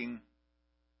thinking,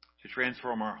 to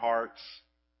transform our hearts,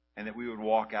 and that we would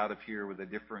walk out of here with a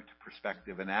different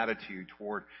perspective and attitude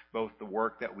toward both the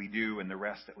work that we do and the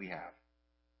rest that we have.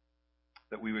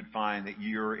 That we would find that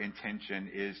your intention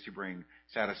is to bring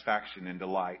satisfaction and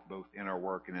delight both in our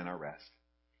work and in our rest.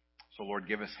 So, Lord,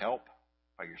 give us help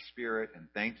by your Spirit, and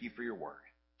thank you for your word.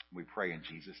 We pray in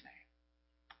Jesus'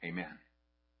 name. Amen.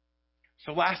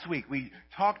 So last week we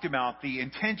talked about the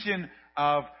intention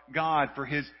of God for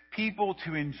His people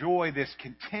to enjoy this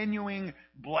continuing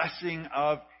blessing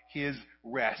of His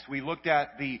rest. We looked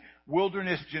at the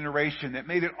wilderness generation that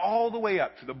made it all the way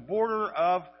up to the border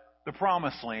of the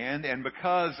Promised Land, and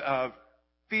because of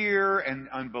fear and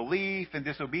unbelief and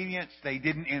disobedience, they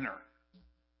didn't enter.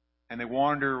 And they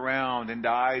wandered around and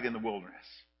died in the wilderness.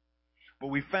 But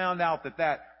we found out that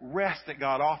that rest that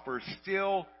God offers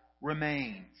still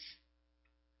remains.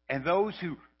 And those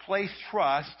who place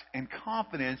trust and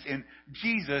confidence in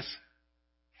Jesus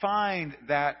find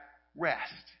that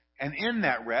rest. And in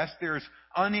that rest, there's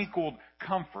unequaled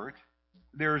comfort,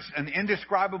 there's an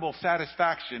indescribable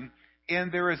satisfaction,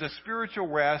 and there is a spiritual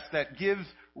rest that gives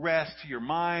rest to your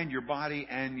mind, your body,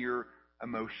 and your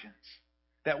emotions.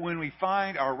 That when we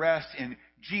find our rest in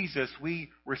Jesus, we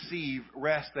receive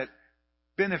rest that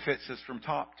benefits us from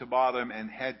top to bottom and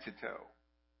head to toe.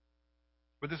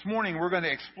 But this morning we're going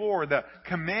to explore the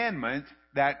commandment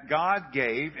that God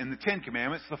gave in the Ten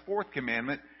Commandments, the fourth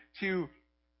commandment, to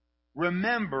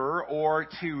remember or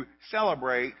to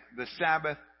celebrate the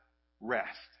Sabbath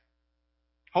rest.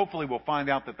 Hopefully we'll find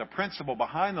out that the principle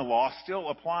behind the law still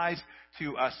applies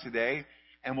to us today,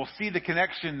 and we'll see the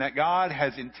connection that God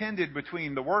has intended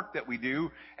between the work that we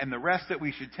do and the rest that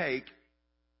we should take,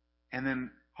 and then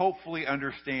hopefully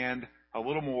understand a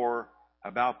little more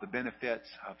about the benefits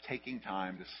of taking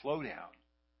time to slow down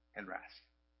and rest.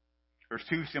 There's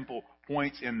two simple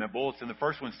points in the bulletin. The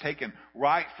first one's taken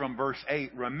right from verse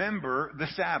 8. Remember the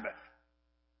Sabbath.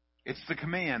 It's the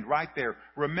command right there.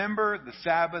 Remember the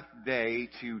Sabbath day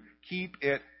to keep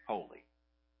it holy.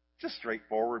 It's a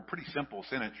straightforward, pretty simple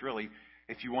sentence, really,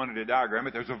 if you wanted to diagram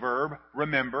it. There's a verb,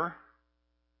 remember.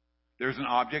 There's an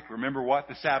object, remember what?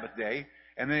 The Sabbath day.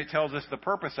 And then it tells us the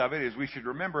purpose of it is we should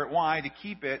remember it. Why? To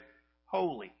keep it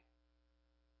holy.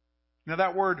 Now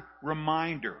that word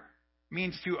reminder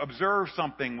means to observe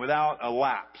something without a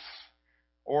lapse,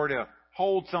 or to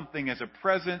hold something as a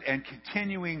present and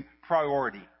continuing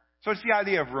priority. So it's the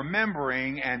idea of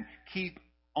remembering and keep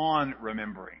on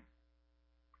remembering.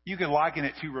 You can liken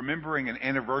it to remembering an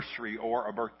anniversary or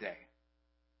a birthday.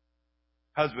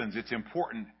 Husbands, it's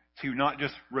important to not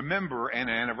just remember an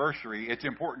anniversary. It's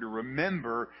important to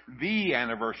remember the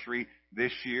anniversary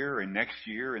this year and next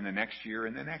year and the next year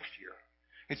and the next year.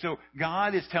 And so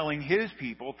God is telling His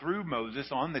people through Moses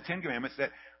on the Ten Commandments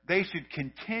that they should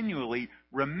continually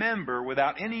remember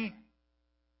without any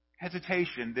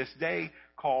hesitation this day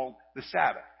called the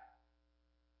Sabbath.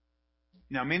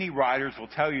 Now, many writers will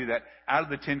tell you that out of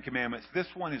the Ten Commandments, this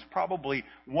one is probably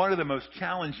one of the most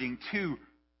challenging to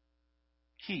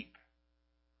keep.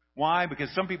 Why? Because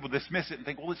some people dismiss it and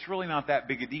think, well, it's really not that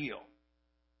big a deal.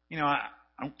 You know, I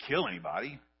don't kill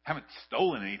anybody. Haven't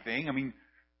stolen anything. I mean,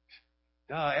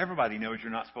 everybody knows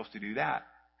you're not supposed to do that.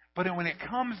 But when it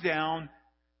comes down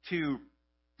to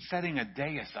setting a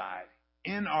day aside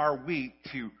in our week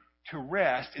to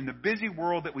rest in the busy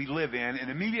world that we live in,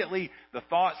 and immediately the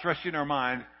thoughts rush in our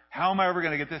mind, how am I ever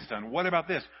going to get this done? What about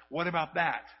this? What about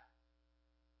that?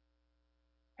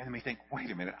 And then we think,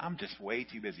 wait a minute, I'm just way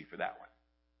too busy for that one.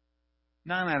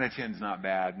 9 out of 10 is not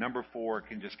bad. Number 4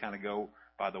 can just kind of go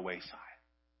by the wayside.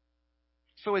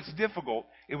 So it's difficult.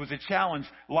 It was a challenge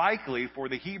likely for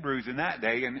the Hebrews in that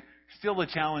day and still a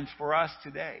challenge for us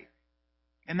today.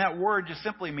 And that word just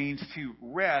simply means to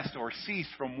rest or cease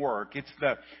from work. It's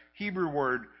the Hebrew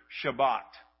word Shabbat.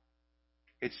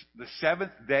 It's the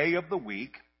 7th day of the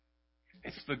week.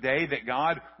 It's the day that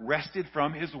God rested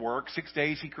from His work. 6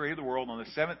 days He created the world. On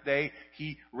the 7th day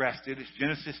He rested. It's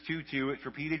Genesis 2:2. It's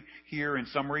repeated here in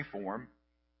summary form.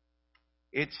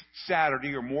 It's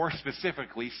Saturday, or more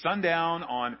specifically, sundown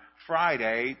on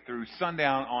Friday through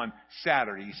sundown on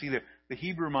Saturday. You see, the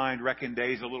Hebrew mind reckoned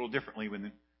days a little differently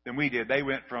than we did. They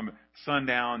went from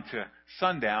sundown to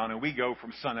sundown, and we go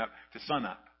from sunup to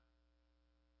sunup.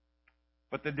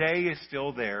 But the day is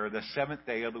still there, the 7th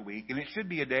day of the week, and it should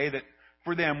be a day that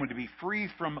for them would be free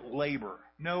from labor,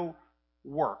 no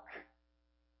work.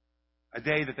 A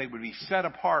day that they would be set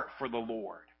apart for the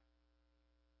Lord.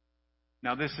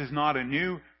 Now, this is not a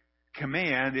new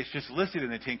command. It's just listed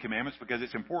in the Ten Commandments because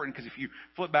it's important. Because if you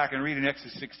flip back and read in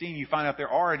Exodus 16, you find out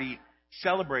they're already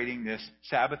celebrating this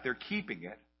Sabbath. They're keeping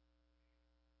it.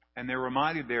 And they're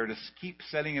reminded there to keep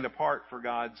setting it apart for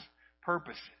God's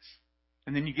purposes.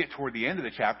 And then you get toward the end of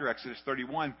the chapter, Exodus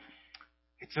 31.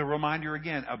 It's a reminder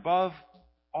again. Above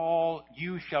all,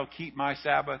 you shall keep my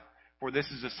Sabbath, for this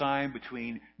is a sign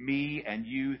between me and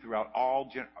you throughout all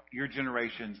your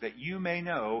generations, that you may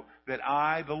know that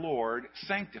I, the Lord,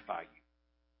 sanctify you.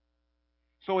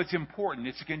 So it's important.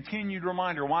 It's a continued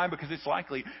reminder. Why? Because it's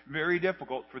likely very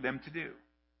difficult for them to do.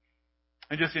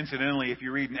 And just incidentally, if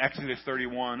you read in Exodus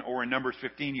 31 or in Numbers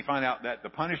 15, you find out that the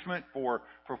punishment for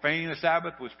profaning the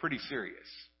Sabbath was pretty serious.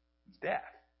 It's death.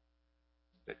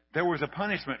 There was a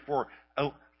punishment for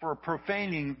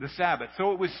profaning the Sabbath.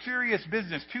 So it was serious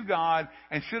business to God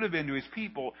and should have been to His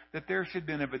people that there should have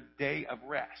been a day of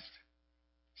rest.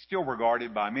 Still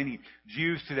regarded by many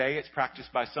Jews today. It's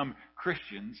practiced by some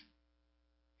Christians.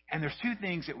 And there's 2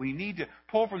 things that we need to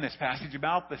pull from this passage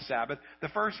about the Sabbath. The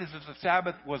first is that the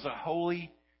Sabbath was a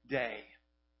holy day.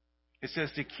 It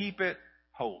says to keep it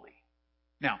holy.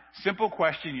 Now, simple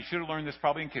question. You should have learned this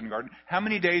probably in kindergarten. How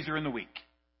many days are in the week?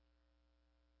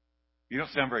 You don't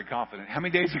sound very confident. How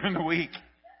many days are in the week?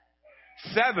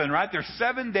 7, right? There's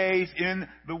 7 days in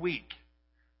the week.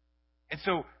 And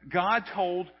so God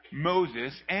told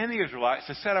Moses and the Israelites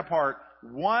to set apart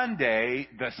one day,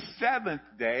 the 7th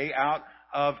day out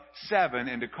of 7,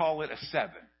 and to call it a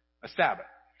Sabbath.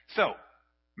 So,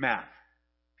 math.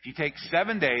 If you take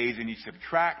 7 days and you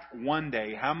subtract 1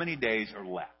 day, how many days are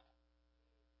left?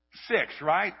 6,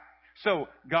 right? So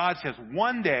God says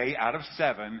 1 day out of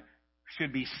 7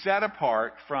 should be set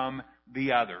apart from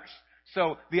the others.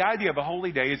 So the idea of a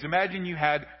holy day is, imagine you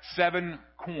had 7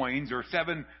 coins or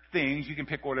 7 things. You can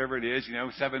pick whatever it is,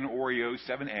 7 Oreos,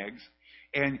 7 eggs.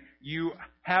 And you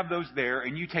have those there,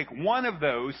 and you take one of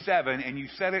those 7 and you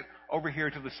set it over here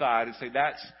to the side and say,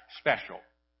 that's special,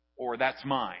 or that's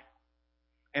mine.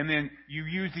 And then you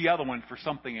use the other one for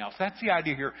something else. That's the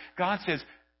idea here. God says,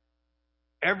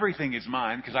 everything is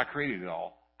mine because I created it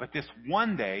all. But this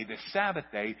one day, the Sabbath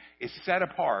day, is set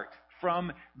apart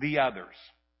from the others.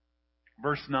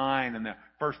 Verse 9 and the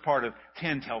first part of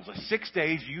 10 tells us, 6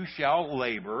 days you shall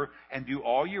labor and do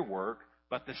all your work,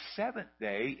 but the seventh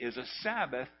day is a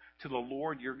Sabbath to the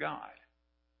Lord your God.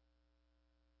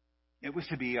 It was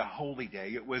to be a holy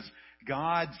day. It was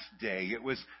God's day. It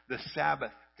was the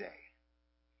Sabbath day.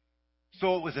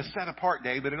 So it was a set apart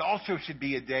day, but it also should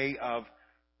be a day of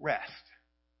rest.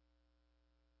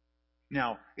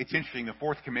 Now, it's interesting, the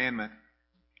fourth commandment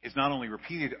is not only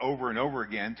repeated over and over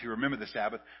again to remember the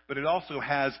Sabbath, but it also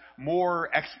has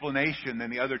more explanation than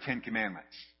the other 10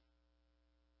 commandments.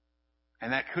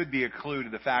 And that could be a clue to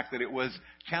the fact that it was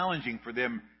challenging for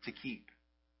them to keep.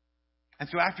 And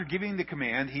so after giving the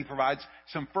command, he provides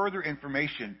some further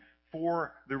information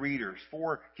for the readers,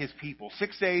 for his people.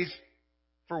 6 days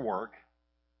for work.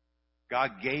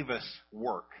 God gave us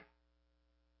work.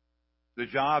 The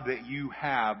job that you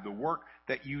have, the work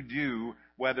that you do,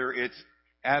 whether it's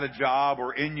at a job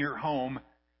or in your home,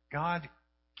 God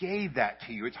gave that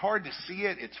to you. It's hard to see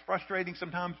it. It's frustrating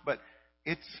sometimes, but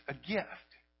it's a gift.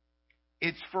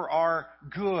 It's for our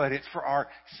good. It's for our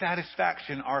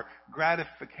satisfaction, our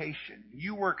gratification.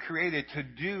 You were created to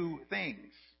do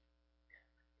things.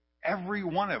 Every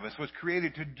one of us was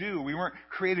created to do. We weren't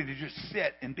created to just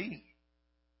sit and be.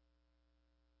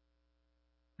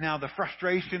 Now, the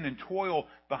frustration and toil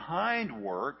behind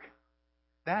work,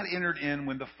 that entered in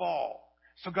when the fall.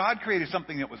 So God created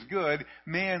something that was good.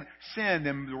 Man sinned,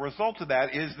 and the result of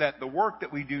that is that the work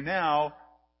that we do now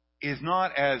is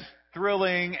not as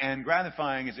thrilling and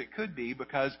gratifying as it could be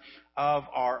because of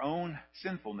our own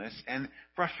sinfulness, and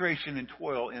frustration and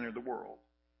toil entered the world.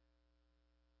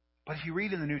 But if you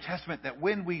read in the New Testament that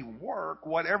when we work,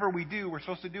 whatever we do, we're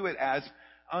supposed to do it as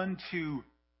unto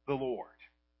the Lord.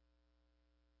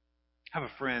 I have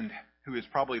a friend who is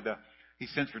probably he's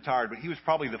since retired, but he was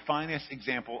probably the finest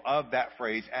example of that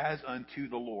phrase, as unto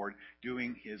the Lord,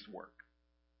 doing his work.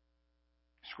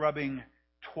 Scrubbing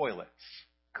toilets,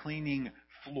 cleaning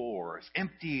floors,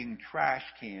 emptying trash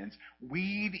cans,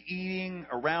 weed eating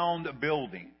around a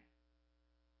building,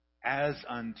 as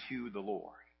unto the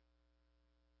Lord.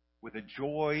 With a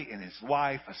joy in his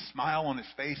life, a smile on his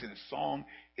face, and a song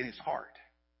in his heart.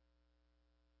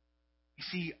 You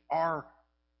see, our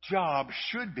job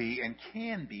should be and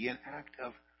can be an act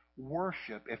of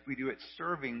worship if we do it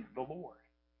serving the Lord.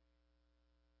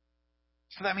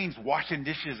 So that means washing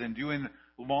dishes and doing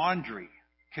laundry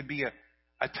could be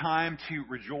a time to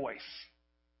rejoice.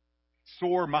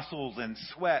 Sore muscles and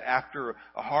sweat after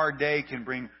a hard day can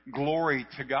bring glory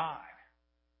to God.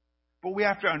 But we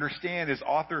have to understand, as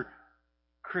author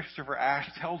Christopher Ash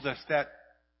tells us, that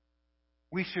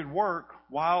we should work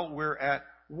while we're at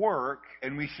work,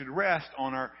 and we should rest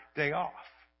on our day off.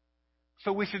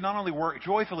 So we should not only work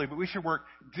joyfully, but we should work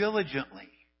diligently.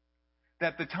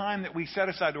 That the time that we set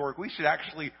aside to work, we should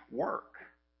actually work.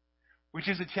 Which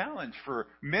is a challenge for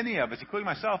many of us, including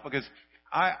myself, because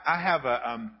I have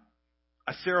a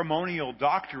ceremonial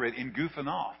doctorate in goofing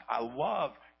off. I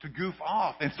love to goof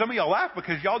off. And some of y'all laugh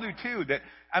because y'all do too.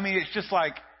 It's just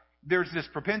like there's this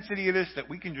propensity of this that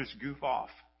we can just goof off.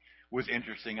 It was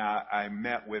interesting. I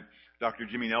met with Dr.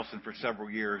 Jimmy Nelson for several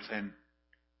years, and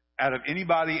out of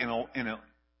anybody in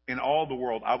all the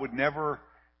world,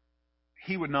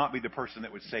 he would not be the person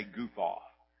that would say goof off.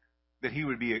 That he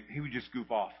would just goof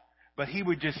off. But he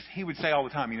would say all the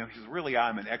time, he says, really,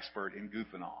 I'm an expert in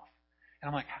goofing off. And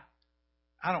I'm like,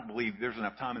 I don't believe there's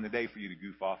enough time in the day for you to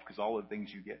goof off because all of the things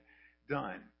you get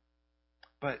done.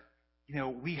 But,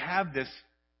 we have this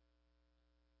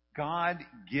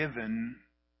God-given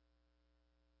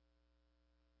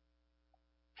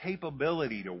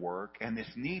capability to work and this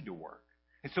need to work.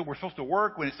 And so we're supposed to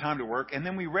work when it's time to work, and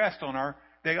then we rest on our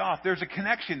day off. There's a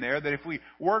connection there that if we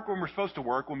work when we're supposed to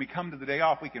work, when we come to the day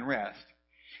off, we can rest.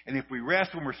 And if we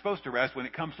rest when we're supposed to rest, when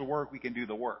it comes to work, we can do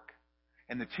the work.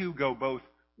 And the two go both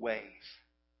ways.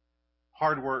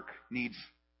 Hard work needs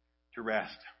to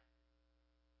rest.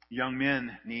 Young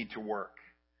men need to work.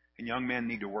 And young men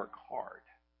need to work hard.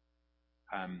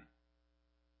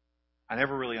 I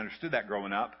never really understood that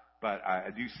growing up, but I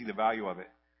do see the value of it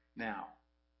now.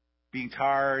 Being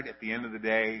tired at the end of the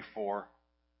day for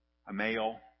a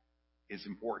male is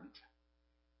important.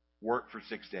 Work for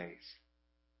 6 days.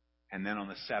 And then on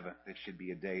the seventh, it should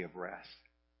be a day of rest.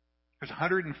 There's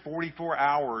 144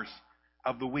 hours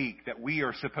of the week that we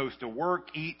are supposed to work,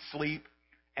 eat, sleep,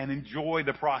 and enjoy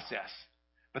the process.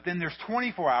 But then there's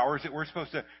 24 hours that we're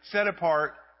supposed to set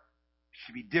apart.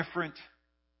 Should be different.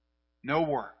 No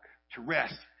work. To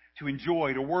rest. To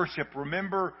enjoy. To worship.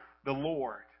 Remember the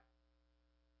Lord.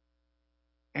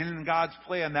 And in God's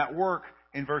plan, that work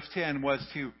in verse 10 was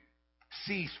to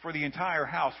cease for the entire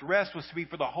house. Rest was to be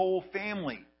for the whole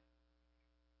family.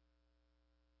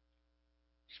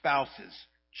 Spouses,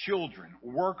 children,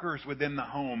 workers within the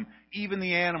home, even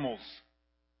the animals,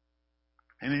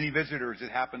 and any visitors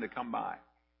that happen to come by.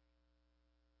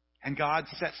 And God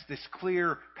sets this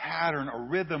clear pattern, a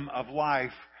rhythm of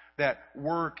life, that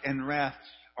work and rest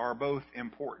are both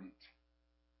important.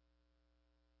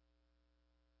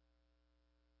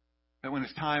 That when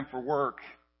it's time for work,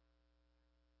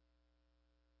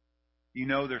 you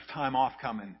know there's time off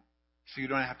coming, so you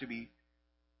don't have to be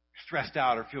stressed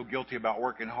out or feel guilty about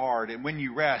working hard. And when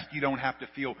you rest, you don't have to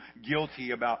feel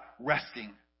guilty about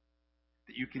resting.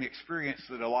 That you can experience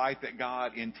the delight that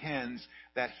God intends,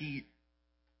 that He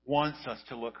wants us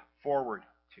to look forward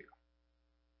to.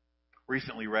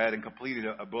 Recently read and completed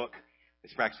a book.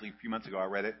 It's actually a few months ago I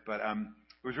read it, but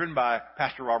it was written by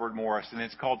Pastor Robert Morris, and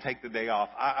it's called Take the Day Off.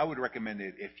 I would recommend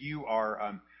it if you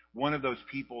are one of those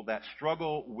people that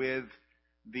struggle with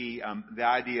the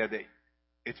idea that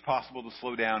it's possible to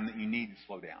slow down, that you need to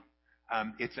slow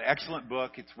down. It's an excellent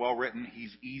book. It's well written.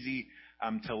 He's easy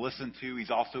to listen to.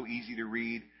 He's also easy to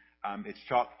read. It's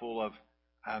chock full of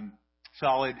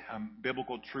solid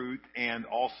biblical truth and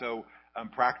also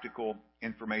practical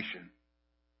information.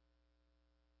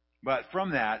 But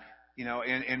from that, you know,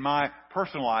 in my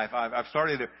personal life, I've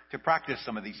started to practice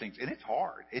some of these things. And it's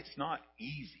hard. It's not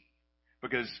easy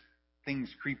because things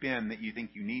creep in that you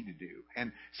think you need to do.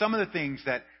 And some of the things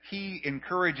that he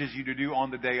encourages you to do on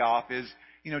the day off is,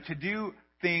 you know, to do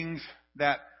things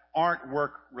that aren't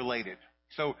work related.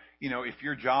 So, you know, if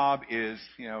your job is,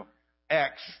 you know,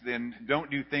 X, then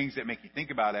don't do things that make you think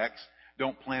about X.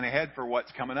 Don't plan ahead for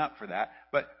what's coming up for that.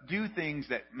 But do things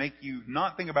that make you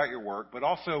not think about your work, but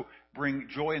also bring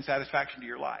joy and satisfaction to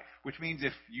your life. Which means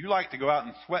if you like to go out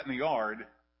and sweat in the yard,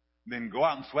 then go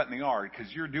out and sweat in the yard,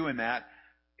 because you're doing that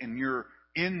and you're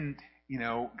in, you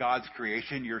know, God's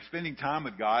creation. You're spending time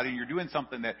with God, and you're doing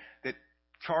something that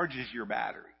charges your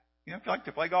battery. You know, if you like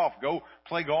to play golf, go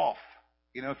play golf.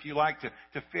 You know, if you like to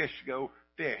fish, go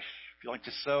fish. If you like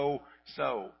to sow.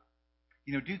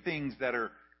 You know, do things that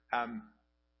are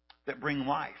that bring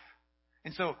life.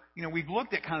 And so, you know, we've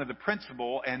looked at kind of the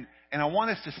principle, and I want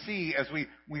us to see, as we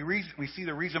see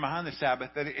the reason behind the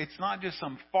Sabbath, that it's not just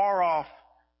some far off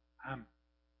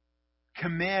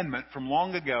commandment from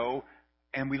long ago,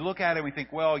 and we look at it and we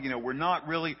think, well, you know, we're not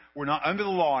under the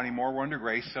law anymore, we're under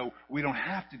grace, so we don't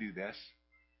have to do this.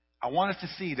 I want us to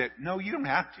see that, no, you don't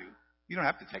have to. You don't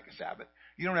have to take a Sabbath.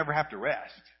 You don't ever have to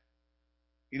rest.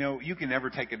 You know, you can never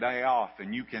take a day off,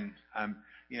 and you can,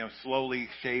 you know, slowly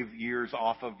shave years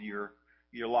off of your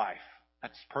life.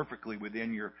 That's perfectly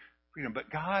within your freedom. But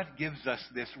God gives us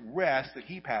this rest that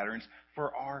He patterns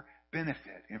for our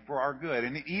benefit and for our good.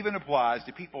 And it even applies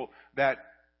to people that,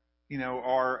 you know,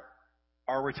 are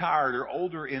retired or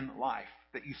older in life,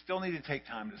 that you still need to take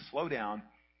time to slow down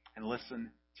and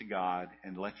listen to God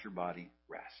and let your body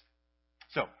rest.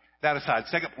 So, that aside,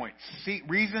 second point,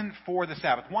 reason for the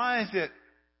Sabbath. Why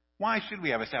should we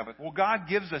have a Sabbath? Well, God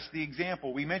gives us the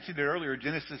example. We mentioned it earlier,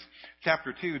 Genesis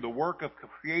chapter 2. The work of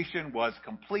creation was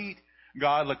complete.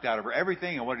 God looked out over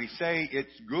everything, and what did He say?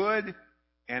 It's good.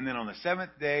 And then on the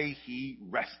seventh day, He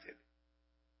rested.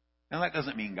 Now, that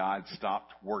doesn't mean God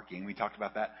stopped working. We talked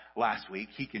about that last week.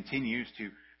 He continues to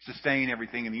sustain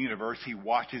everything in the universe. He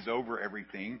watches over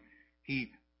everything.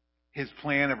 His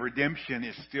plan of redemption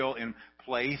is still in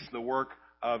place. The work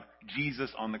of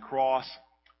Jesus on the cross,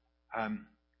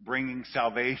 bringing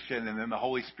salvation, and then the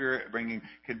Holy Spirit bringing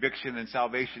conviction and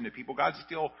salvation to people. God's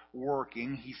still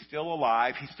working. He's still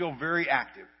alive. He's still very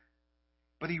active.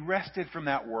 But He rested from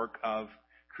that work of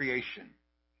creation.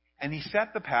 And He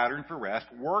set the pattern for rest.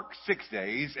 Work 6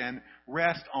 days and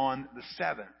rest on the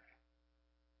seventh.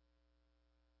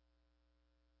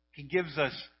 He gives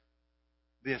us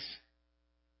this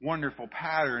wonderful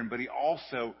pattern, but He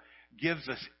also gives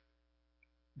us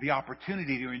the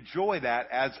opportunity to enjoy that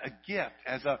as a gift,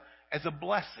 as a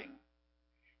blessing.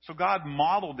 So God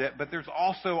modeled it, but there's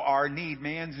also our need,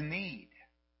 man's need.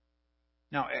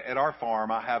 Now, at our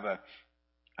farm, I have a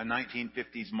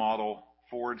 1950s model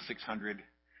Ford 600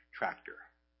 tractor.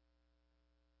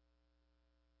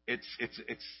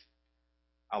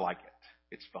 I like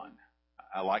it. It's fun.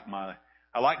 I like my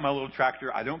little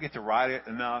tractor. I don't get to ride it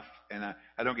enough, and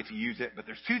I don't get to use it. But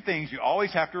there's two things you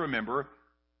always have to remember,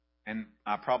 and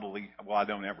I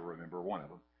don't ever remember one of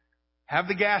them. Have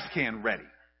the gas can ready.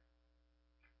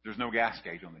 There's no gas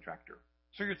gauge on the tractor.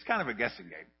 So it's kind of a guessing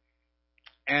game.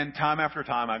 And time after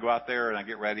time, I go out there and I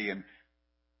get ready, and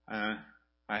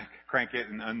I crank it,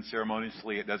 and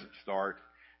unceremoniously it doesn't start,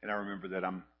 and I remember that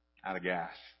I'm out of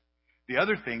gas. The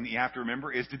other thing that you have to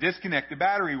remember is to disconnect the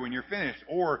battery when you're finished,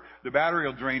 or the battery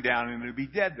will drain down and it'll be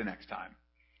dead the next time.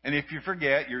 And if you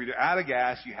forget, you're either out of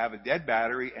gas, you have a dead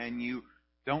battery, and you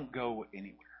don't go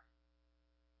anywhere.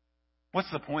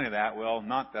 What's the point of that? Well,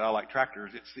 not that I like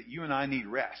tractors. It's that you and I need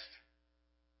rest.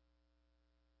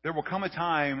 There will come a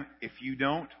time, if you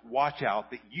don't watch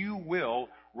out, that you will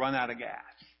run out of gas.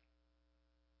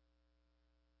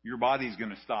 Your body's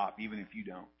going to stop, even if you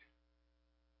don't.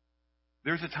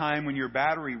 There's a time when your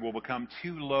battery will become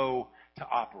too low to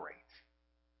operate.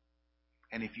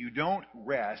 And if you don't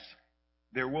rest,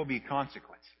 there will be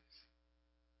consequences.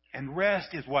 And rest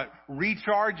is what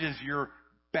recharges your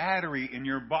battery in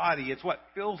your body. It's what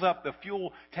fills up the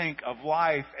fuel tank of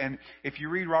life. And if you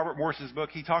read Robert Morris's book,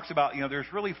 he talks about,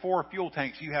 there's really 4 fuel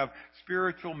tanks. You have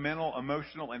spiritual, mental,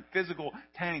 emotional, and physical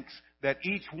tanks that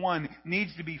each one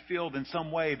needs to be filled in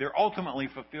some way. They're ultimately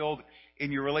fulfilled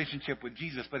in your relationship with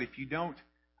Jesus. But if you don't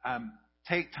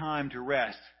take time to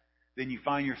rest, then you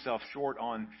find yourself short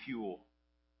on fuel.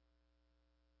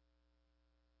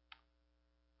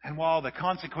 And while the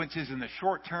consequences in the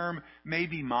short term may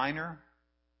be minor,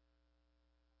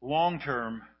 long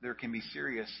term there can be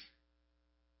serious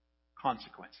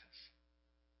consequences.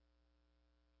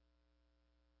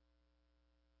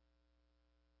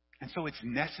 And so it's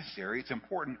necessary, it's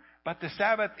important, but the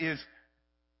Sabbath is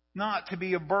not to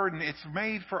be a burden. It's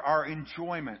made for our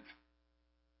enjoyment.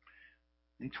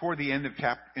 And toward the end of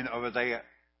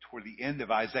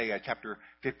Isaiah chapter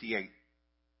 58,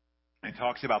 it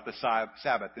talks about the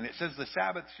Sabbath. And it says the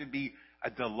Sabbath should be a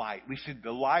delight. We should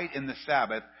delight in the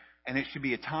Sabbath, and it should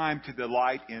be a time to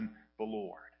delight in the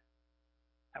Lord.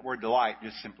 That word delight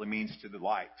just simply means to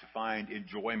delight, to find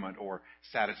enjoyment or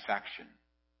satisfaction.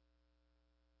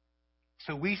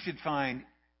 So we should find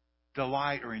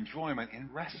delight or enjoyment in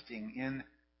resting in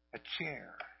a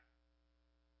chair,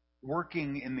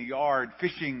 working in the yard,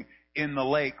 fishing in the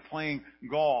lake, playing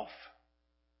golf.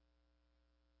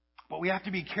 But we have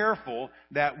to be careful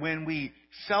that when we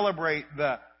celebrate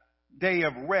the day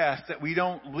of rest, that we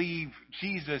don't leave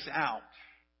Jesus out.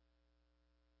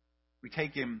 We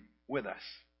take him with us.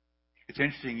 It's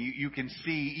interesting. You can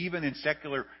see, even in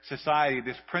secular society,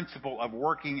 this principle of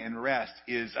working and rest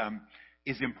is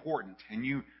important.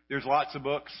 And there's lots of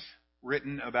books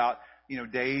written about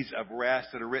days of rest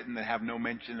that are written that have no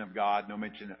mention of God, no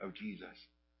mention of Jesus.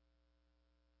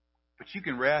 But you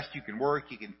can rest, you can work,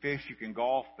 you can fish, you can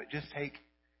golf, but just take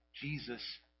Jesus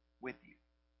with you.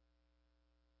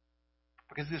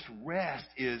 Because this rest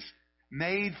is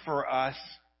made for us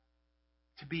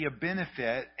to be a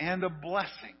benefit and a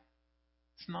blessing.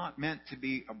 It's not meant to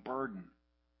be a burden.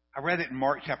 I read it in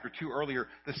Mark chapter 2 earlier.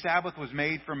 The Sabbath was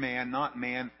made for man, not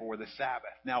man for the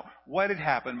Sabbath. Now, what had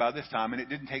happened by this time, and it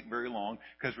didn't take very long,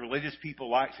 because religious people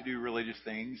like to do religious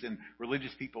things, and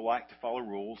religious people like to follow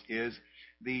rules, is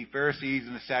the Pharisees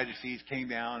and the Sadducees came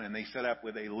down and they set up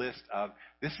with a list of,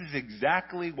 this is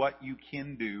exactly what you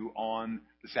can do on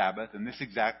the Sabbath, and this is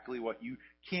exactly what you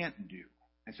can't do.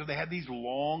 And so they had these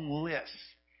long lists,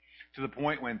 to the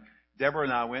point when Deborah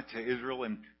and I went to Israel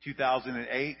in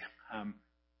 2008,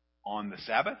 on the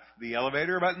Sabbath, the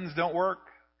elevator buttons don't work.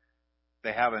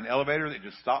 They have an elevator that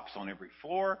just stops on every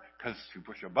floor, because to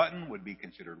push a button would be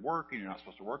considered work, and you're not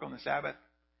supposed to work on the Sabbath.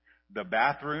 The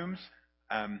bathrooms,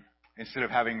 instead of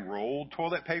having rolled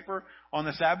toilet paper on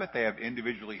the Sabbath, they have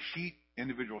individual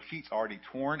sheets already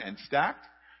torn and stacked,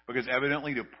 because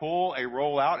evidently to pull a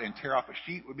roll out and tear off a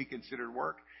sheet would be considered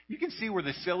work. You can see where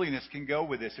the silliness can go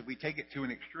with this if we take it to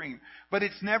an extreme. But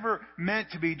it's never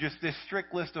meant to be just this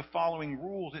strict list of following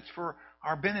rules. It's for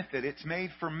our benefit. It's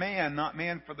made for man, not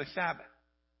man for the Sabbath.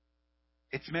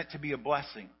 It's meant to be a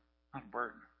blessing, not a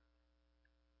burden.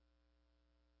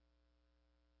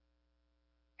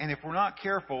 And if we're not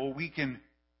careful, we can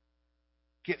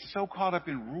get so caught up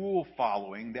in rule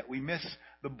following that we miss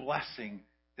the blessing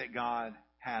that God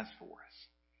has for us.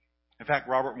 In fact,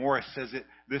 Robert Morris says it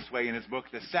this way in his book: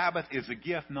 the Sabbath is a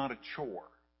gift, not a chore.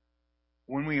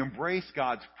 When we embrace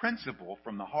God's principle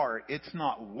from the heart, it's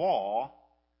not law,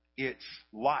 it's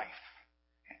life.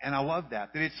 And I love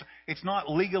that it's not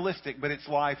legalistic, but it's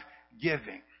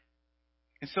life-giving.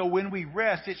 And so when we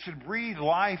rest, it should breathe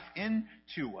life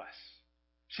into us.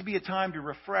 It should be a time to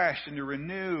refresh and to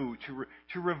renew,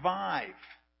 to revive.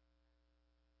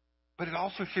 But it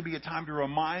also should be a time to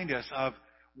remind us of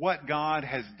what God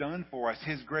has done for us,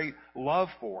 His great love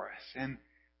for us. And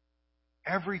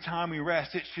every time we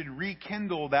rest, it should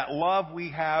rekindle that love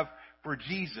we have for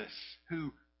Jesus,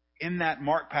 who in that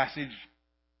Mark passage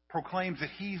proclaims that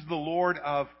He's the Lord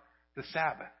of the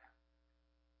Sabbath.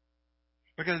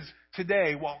 Because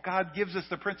today, while God gives us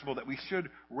the principle that we should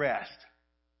rest,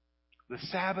 The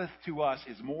Sabbath to us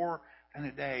is more than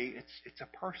a day. It's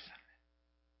a person.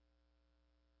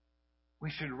 We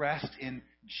should rest in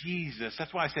Jesus.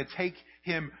 That's why I said take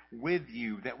Him with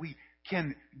you, that we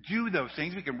can do those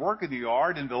things. We can work in the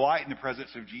yard and delight in the presence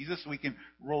of Jesus. We can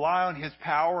rely on His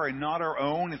power and not our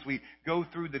own as we go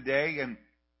through the day. And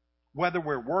whether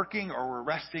we're working or we're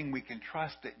resting, we can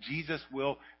trust that Jesus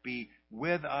will be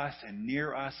with us and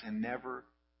near us and never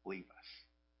leave us.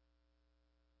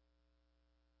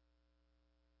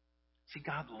 See,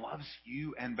 God loves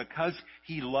you, and because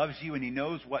He loves you and He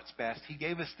knows what's best, He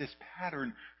gave us this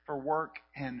pattern for work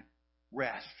and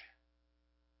rest.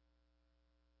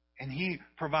 And He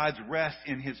provides rest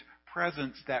in His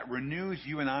presence that renews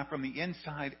you and I from the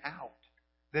inside out,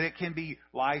 that it can be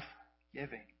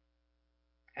life-giving.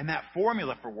 And that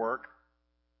formula for work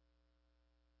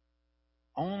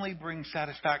only brings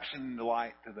satisfaction and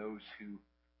delight to those who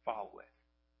follow it.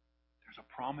 There's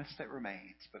a promise that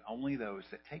remains, but only those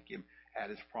that take Him at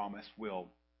His promise will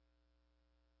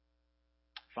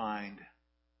find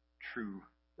true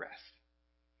rest.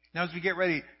 Now, as we get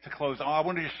ready to close, I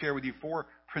wanted to share with you 4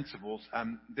 principles.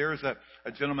 There's a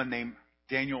gentleman named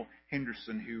Daniel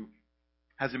Henderson who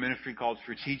has a ministry called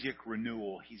Strategic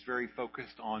Renewal. He's very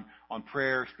focused on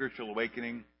prayer, spiritual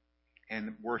awakening,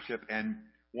 and worship. And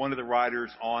one of the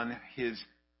writers on his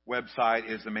website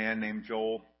is a man named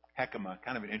Joel Heckema,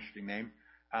 kind of an interesting name.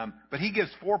 But he gives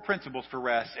 4 principles for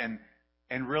rest, and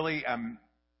really,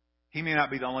 he may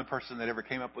not be the only person that ever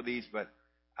came up with these, but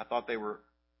I thought they were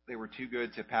too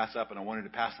good to pass up, and I wanted to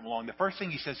pass them along. The first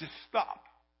thing he says is stop.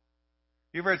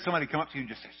 You ever had somebody come up to you and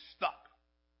just say, stop?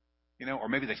 You know, or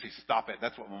maybe they say, stop it.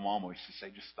 That's what my mom always used to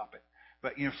say, just stop it.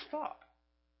 But, stop.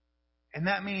 And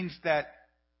that means that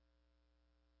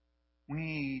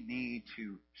we need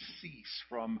to cease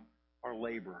from our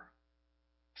labor.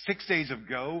 6 days of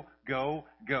go, go,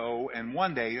 go, and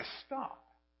 1 day to stop.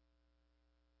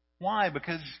 Why?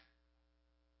 Because,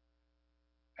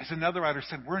 as another writer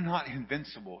said, we're not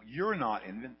invincible. You're not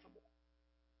invincible.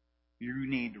 You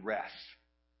need rest.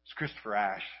 It's Christopher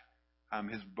Ash,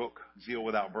 his book, Zeal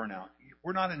Without Burnout.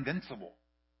 We're not invincible.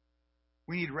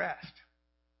 We need rest.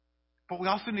 But we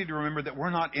also need to remember that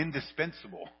we're not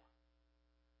indispensable.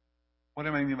 What do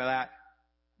I mean by that?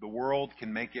 The world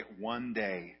can make it 1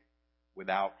 day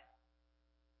without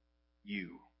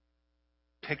you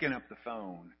picking up the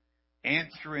phone,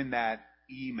 answering that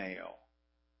email,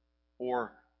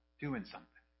 or doing something.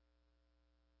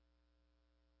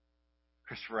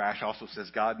 Christopher Ash also says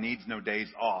God needs no days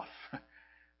off,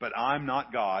 but I'm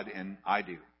not God and I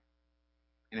do.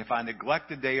 And if I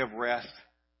neglect a day of rest,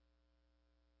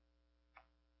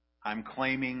 I'm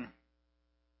claiming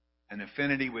an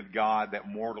affinity with God that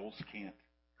mortals can't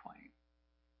claim.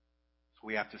 So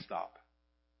we have to stop.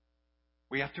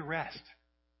 We have to rest.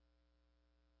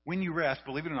 When you rest,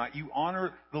 believe it or not, you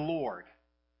honor the Lord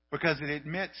because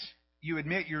you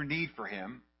admit your need for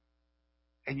Him,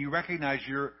 and you recognize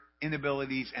your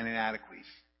inabilities and inadequacies.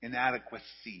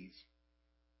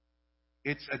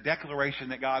 It's a declaration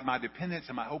that God, my dependence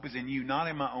and my hope is in you, not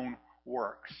in my own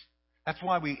works. That's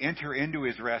why we enter into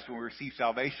His rest when we receive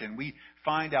salvation. We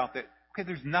find out that, okay,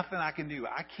 there's nothing I can do.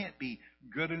 I can't be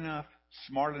good enough,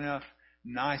 smart enough,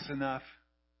 nice enough,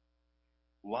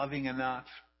 loving enough,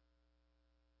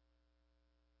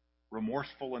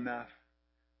 remorseful enough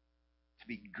to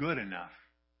be good enough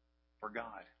for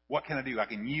God. What can I do? I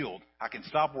can yield. I can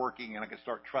stop working and I can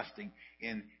start trusting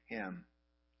in Him.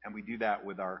 And we do that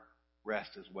with our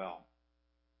rest as well.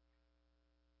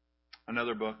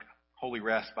 Another book, Holy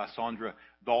Rest by Saundra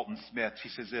Dalton Smith. She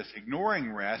says this: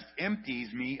 ignoring rest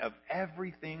empties me of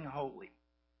everything holy.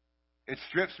 It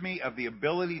strips me of the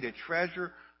ability to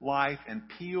treasure life and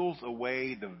peels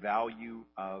away the value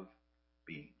of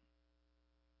being.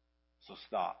 So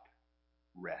stop,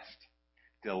 rest,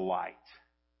 delight.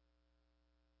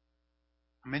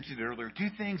 I mentioned it earlier. Do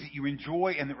things that you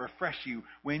enjoy and that refresh you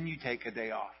when you take a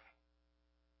day off.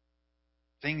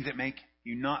 Things that make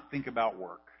you not think about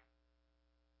work.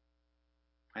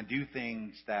 And do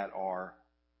things that are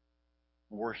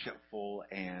worshipful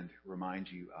and remind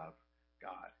you of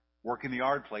God. Work in the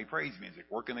yard, play praise music.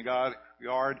 Work in the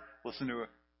yard, listen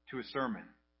to a sermon.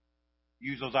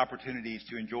 Use those opportunities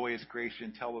to enjoy His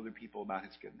creation, tell other people about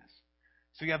His goodness.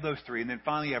 So you have those 3. And then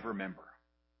finally you have remember.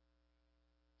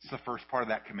 It's the first part of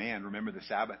that command. Remember the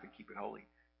Sabbath and keep it holy.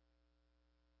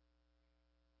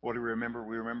 What do we remember?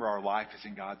 We remember our life is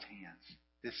in God's hands.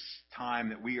 This time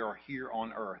that we are here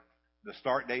on earth, the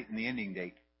start date and the ending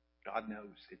date, God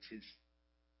knows. It's His.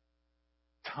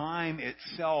 Time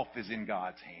itself is in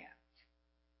God's hands.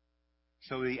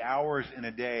 So the hours in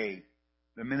a day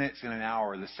the minutes in an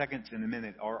hour, the seconds in a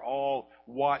minute are all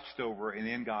watched over and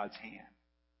in God's hand.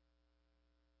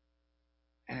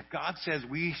 And if God says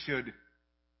we should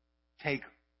take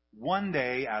one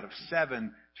day out of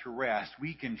 7 to rest,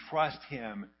 we can trust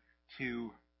Him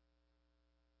to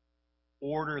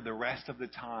order the rest of the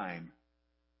time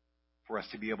for us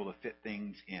to be able to fit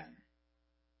things in.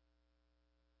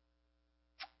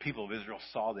 People of Israel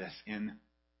saw this in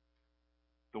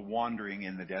the wandering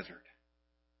in the desert.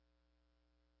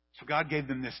 So God gave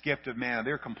them this gift of manna.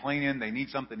 They're complaining. They need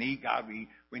something to eat. God,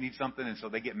 we need something. And so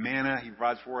they get manna. He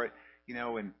provides for it,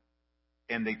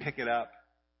 and they pick it up.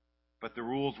 But the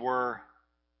rules were,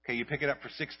 okay, you pick it up for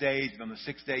 6 days. And on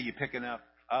the 6th day, you pick it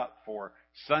up for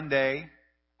Sunday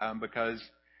because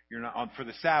you're not for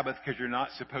the Sabbath, because you're not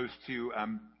supposed to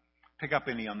pick up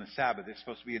any on the Sabbath. It's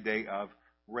supposed to be a day of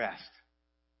rest.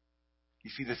 You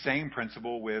see the same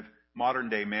principle with modern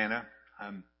day manna,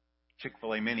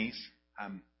 Chick-fil-A minis.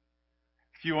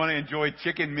 If you want to enjoy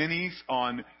chicken minis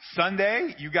on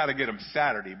Sunday, you got to get them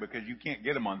Saturday because you can't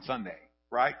get them on Sunday,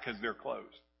 right? Because they're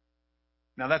closed.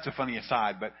 Now that's a funny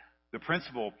aside, but the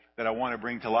principle that I want to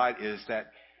bring to light is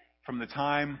that from the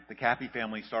time the Cappy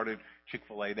family started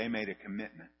Chick-fil-A, they made a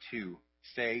commitment to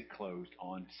stay closed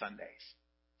on Sundays.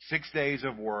 6 days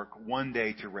of work, 1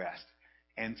 day to rest.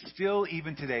 And still,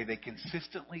 even today, they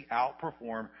consistently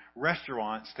outperform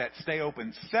restaurants that stay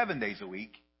open 7 days a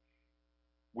week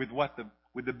with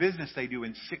the business they do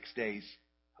in 6 days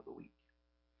of the week.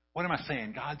 What am I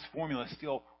saying? God's formula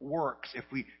still works if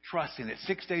we trust in it.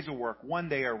 6 days of work, 1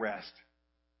 day of rest.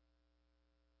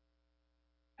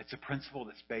 It's a principle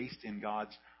that's based in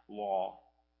God's law.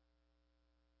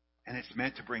 And it's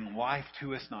meant to bring life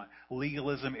to us, not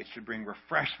legalism. It should bring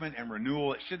refreshment and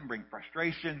renewal. It shouldn't bring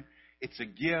frustration. It's a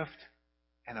gift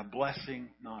and a blessing,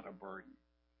 not a burden.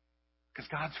 Because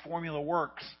God's formula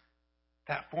works.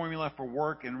 That formula for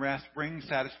work and rest brings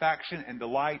satisfaction and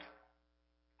delight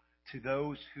to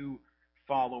those who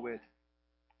follow it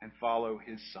and follow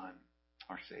His Son,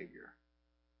 our Savior.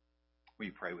 Will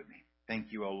you pray with me?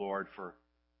 Thank you, O Lord, for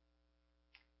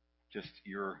just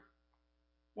your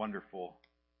wonderful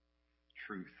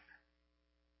truth.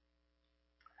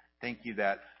 Thank you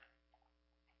that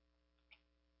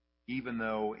even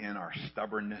though in our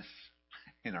stubbornness,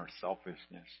 in our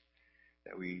selfishness,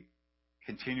 that we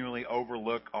continually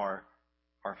overlook our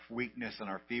weakness and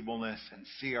our feebleness and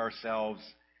see ourselves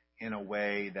in a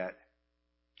way that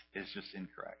is just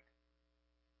incorrect.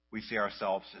 We see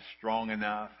ourselves as strong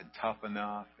enough and tough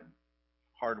enough and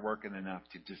hardworking enough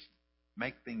to just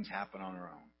make things happen on our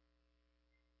own.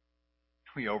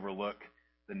 We overlook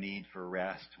the need for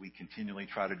rest. We continually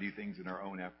try to do things in our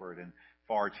own effort, and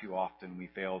far too often we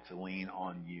fail to lean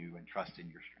on you and trust in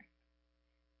your strength.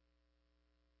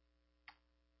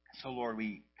 So, Lord,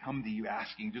 we come to you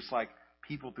asking, just like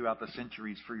people throughout the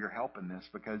centuries, for your help in this,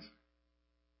 because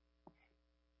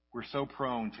we're so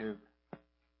prone to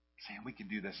saying we can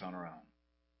do this on our own.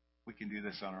 We can do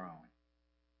this on our own.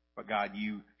 But God,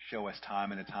 you show us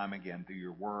time and time again through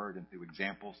your word and through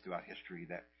examples throughout history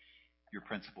that your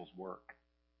principles work.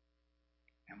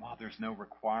 And while there's no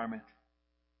requirement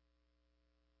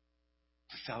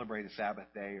to celebrate a Sabbath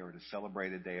day or to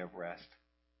celebrate a day of rest,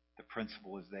 the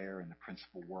principle is there and the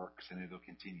principle works and it'll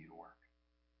continue to work.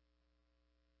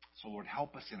 So Lord,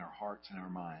 help us in our hearts and our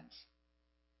minds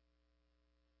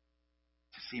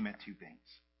to cement two things.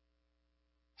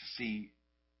 To see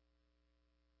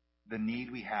the need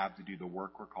we have to do the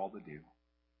work we're called to do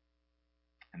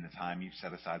and the time you've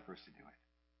set aside for us to do it.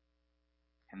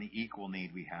 And the equal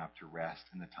need we have to rest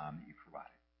in the time that you've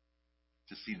provided.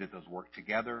 To see that those work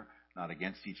together, not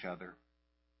against each other.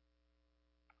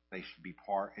 It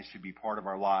should be part of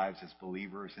our lives as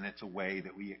believers, and it's a way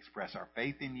that we express our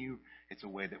faith in you. It's a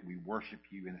way that we worship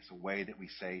you, and it's a way that we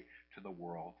say to the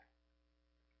world,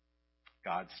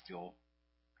 God's still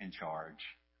in charge.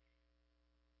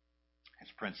 His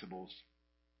principles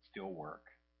still work,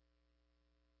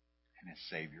 and his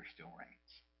Savior still reigns.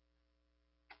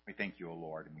 We thank you, O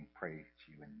Lord, and we pray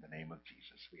to you in the name of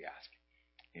Jesus, we ask.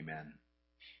 Amen.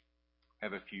 I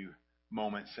have a few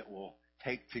moments that we'll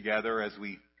take together as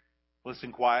we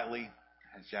listen quietly,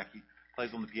 as Jackie plays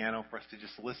on the piano, for us to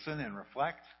just listen and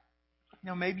reflect.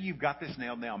 Maybe you've got this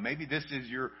nailed down. Maybe this is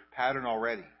your pattern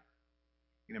already.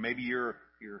 Maybe you're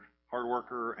hard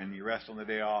worker and you rest on the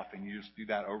day off and you just do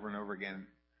that over and over again.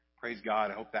 Praise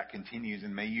God. I hope that continues,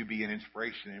 and may you be an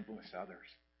inspiration and influence to others.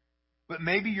 But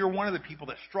maybe you're one of the people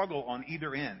that struggle on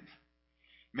either end.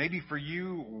 Maybe for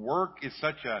you, work is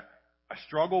such a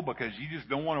struggle because you just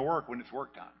don't want to work when it's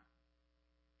work time.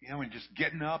 And just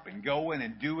getting up and going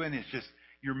and doing, it's just,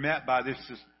 you're met by this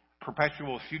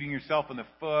perpetual shooting yourself in the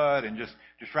foot and just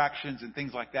distractions and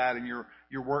things like that, and your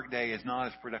work day is not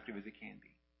as productive as it can be.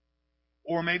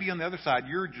 Or maybe on the other side,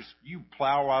 you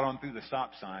plow right on through the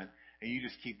stop sign and you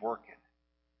just keep working.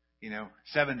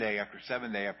 7 day after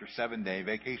 7 day after 7 day,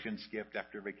 vacation skipped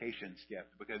after vacation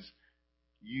skipped, because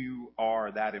you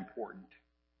are that important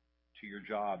to your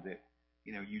job that,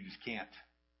 you just can't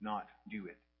not do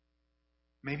it.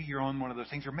 Maybe you're on one of those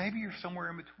things, or maybe you're somewhere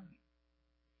in between.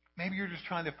 Maybe you're just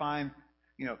trying to find,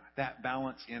 that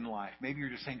balance in life. Maybe you're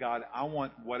just saying, God, I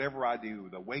want whatever I do,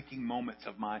 the waking moments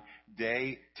of my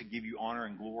day, to give you honor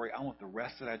and glory. I want the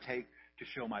rest that I take to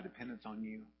show my dependence on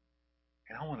you.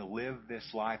 And I want to live this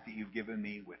life that you've given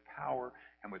me with power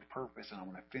and with purpose, and I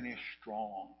want to finish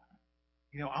strong.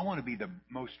 I want to be the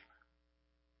most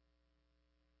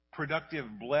productive,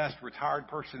 blessed, retired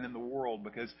person in the world,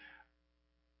 because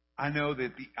I know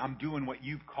that I'm doing what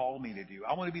you've called me to do.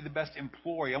 I want to be the best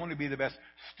employee. I want to be the best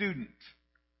student,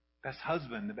 best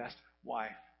husband, the best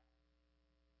wife.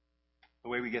 The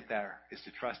way we get there is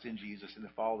to trust in Jesus and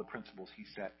to follow the principles He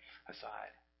set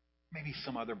aside. Maybe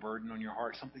some other burden on your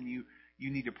heart, something you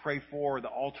need to pray for. The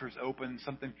altar's open,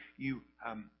 something you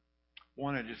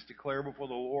want to just declare before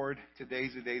the Lord.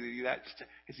 Today's the day to do that. Just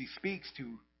as He speaks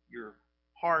to your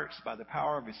hearts by the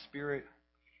power of His Spirit,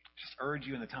 just urge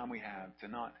you in the time we have to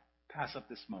not pass up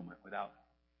this moment without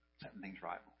setting things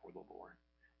right before the Lord.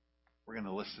 We're going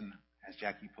to listen as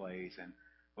Jackie plays, and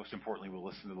most importantly, we'll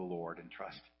listen to the Lord and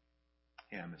trust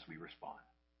Him as we respond.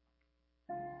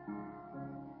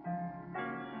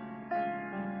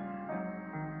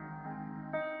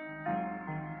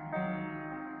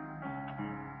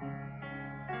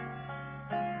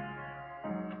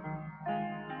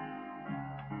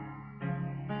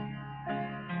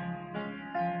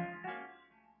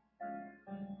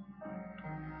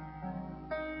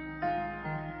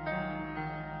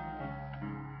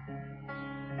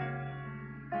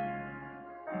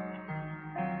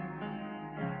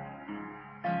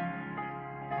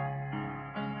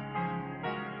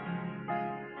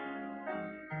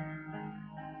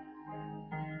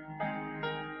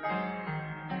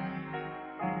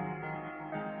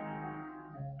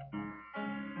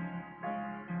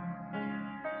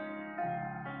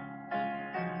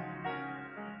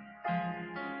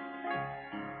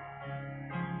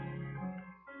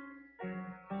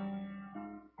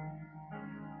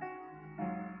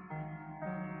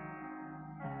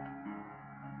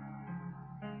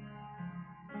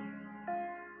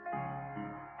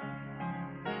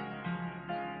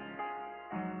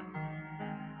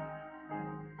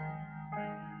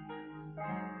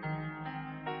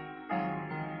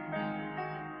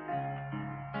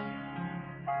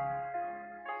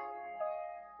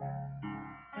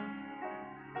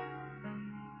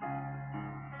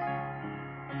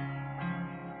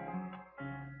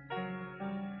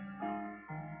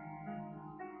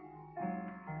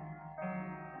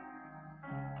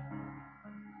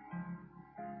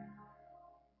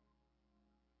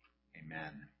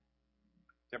 Amen.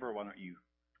 Deborah, why don't you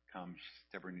come?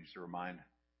 Deborah needs to remind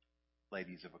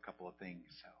ladies of a couple of things.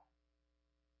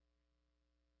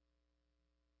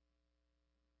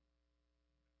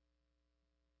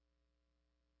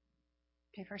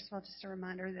 Okay, first of all, just a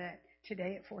reminder that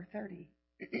today at 4:30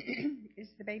 is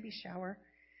the baby shower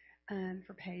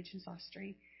for Paige and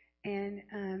Sostry. And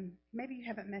maybe you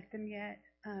haven't met them yet.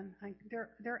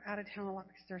 They're out of town a lot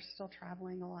because they're still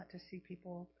traveling a lot to see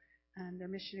people. They're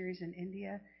missionaries in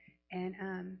India.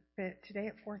 And but today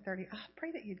at 4:30, I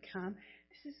pray that you'd come.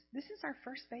 This is our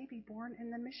first baby born in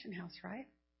the mission house, right?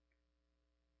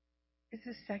 Is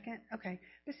this second? Okay.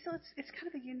 But still, it's kind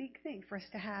of a unique thing for us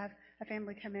to have a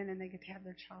family come in and they get to have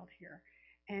their child here.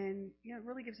 And, it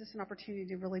really gives us an opportunity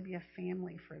to really be a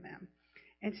family for them.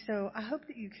 And so I hope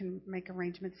that you can make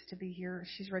arrangements to be here.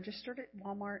 She's registered at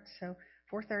Walmart, so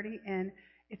 4:30. And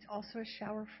it's also a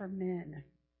shower for men.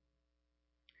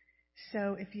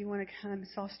 So if you want to come,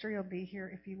 Sostry will be here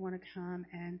if you want to come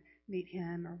and meet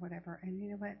him or whatever. And you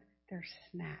know what? There's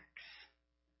snacks.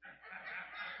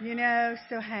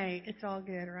 So hey, it's all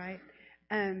good, right?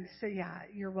 So yeah,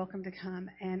 you're welcome to come.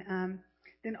 And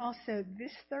then also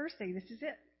this Thursday, this is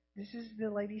it. This is the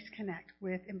Ladies Connect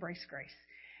with Embrace Grace.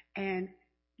 And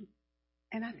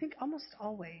I think almost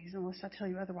always, unless I tell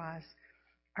you otherwise,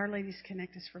 our Ladies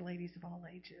Connect is for ladies of all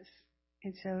ages.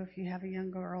 And so if you have a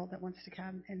young girl that wants to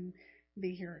come and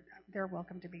be here, they're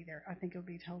welcome to be there. I think it would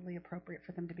be totally appropriate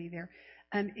for them to be there.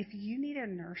 If you need a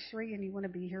nursery and you want to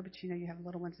be here, but you have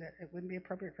little ones that it wouldn't be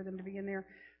appropriate for them to be in there,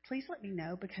 please let me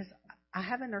know, because I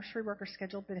have a nursery worker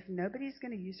scheduled, but if nobody's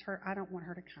going to use her, I don't want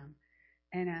her to come.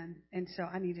 And so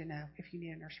I need to know if you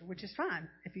need a nursery, which is fine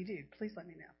if you do. Please let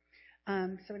me know.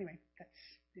 So anyway, that's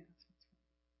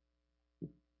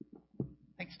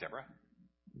Thanks, Deborah.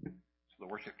 So the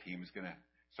worship team is going to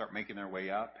start making their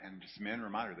way up. And just a minute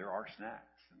reminder, there are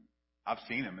snacks. And I've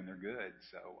seen them, and they're good.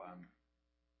 So,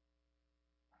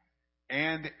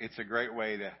 and it's a great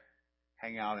way to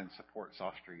hang out and support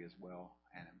Sostry as well.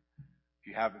 And if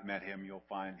you haven't met him, you'll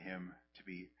find him to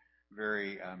be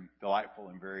very delightful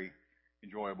and very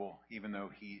enjoyable, even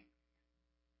though he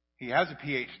has a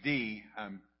PhD,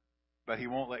 but he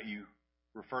won't let you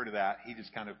refer to that. He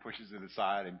just kind of pushes it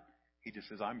aside, and he just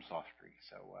says, I'm Sostry.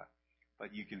 So,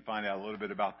 but you can find out a little bit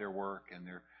about their work and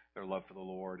their love for the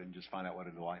Lord, and just find out what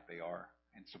a delight they are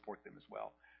and support them as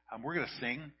well. We're going to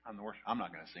sing on the worship. I'm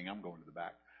not going to sing. I'm going to the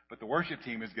back. But the worship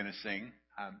team is going to sing,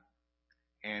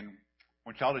 and I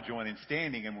want y'all to join in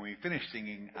standing. And when we finish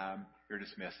singing, you're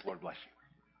dismissed. Lord bless you.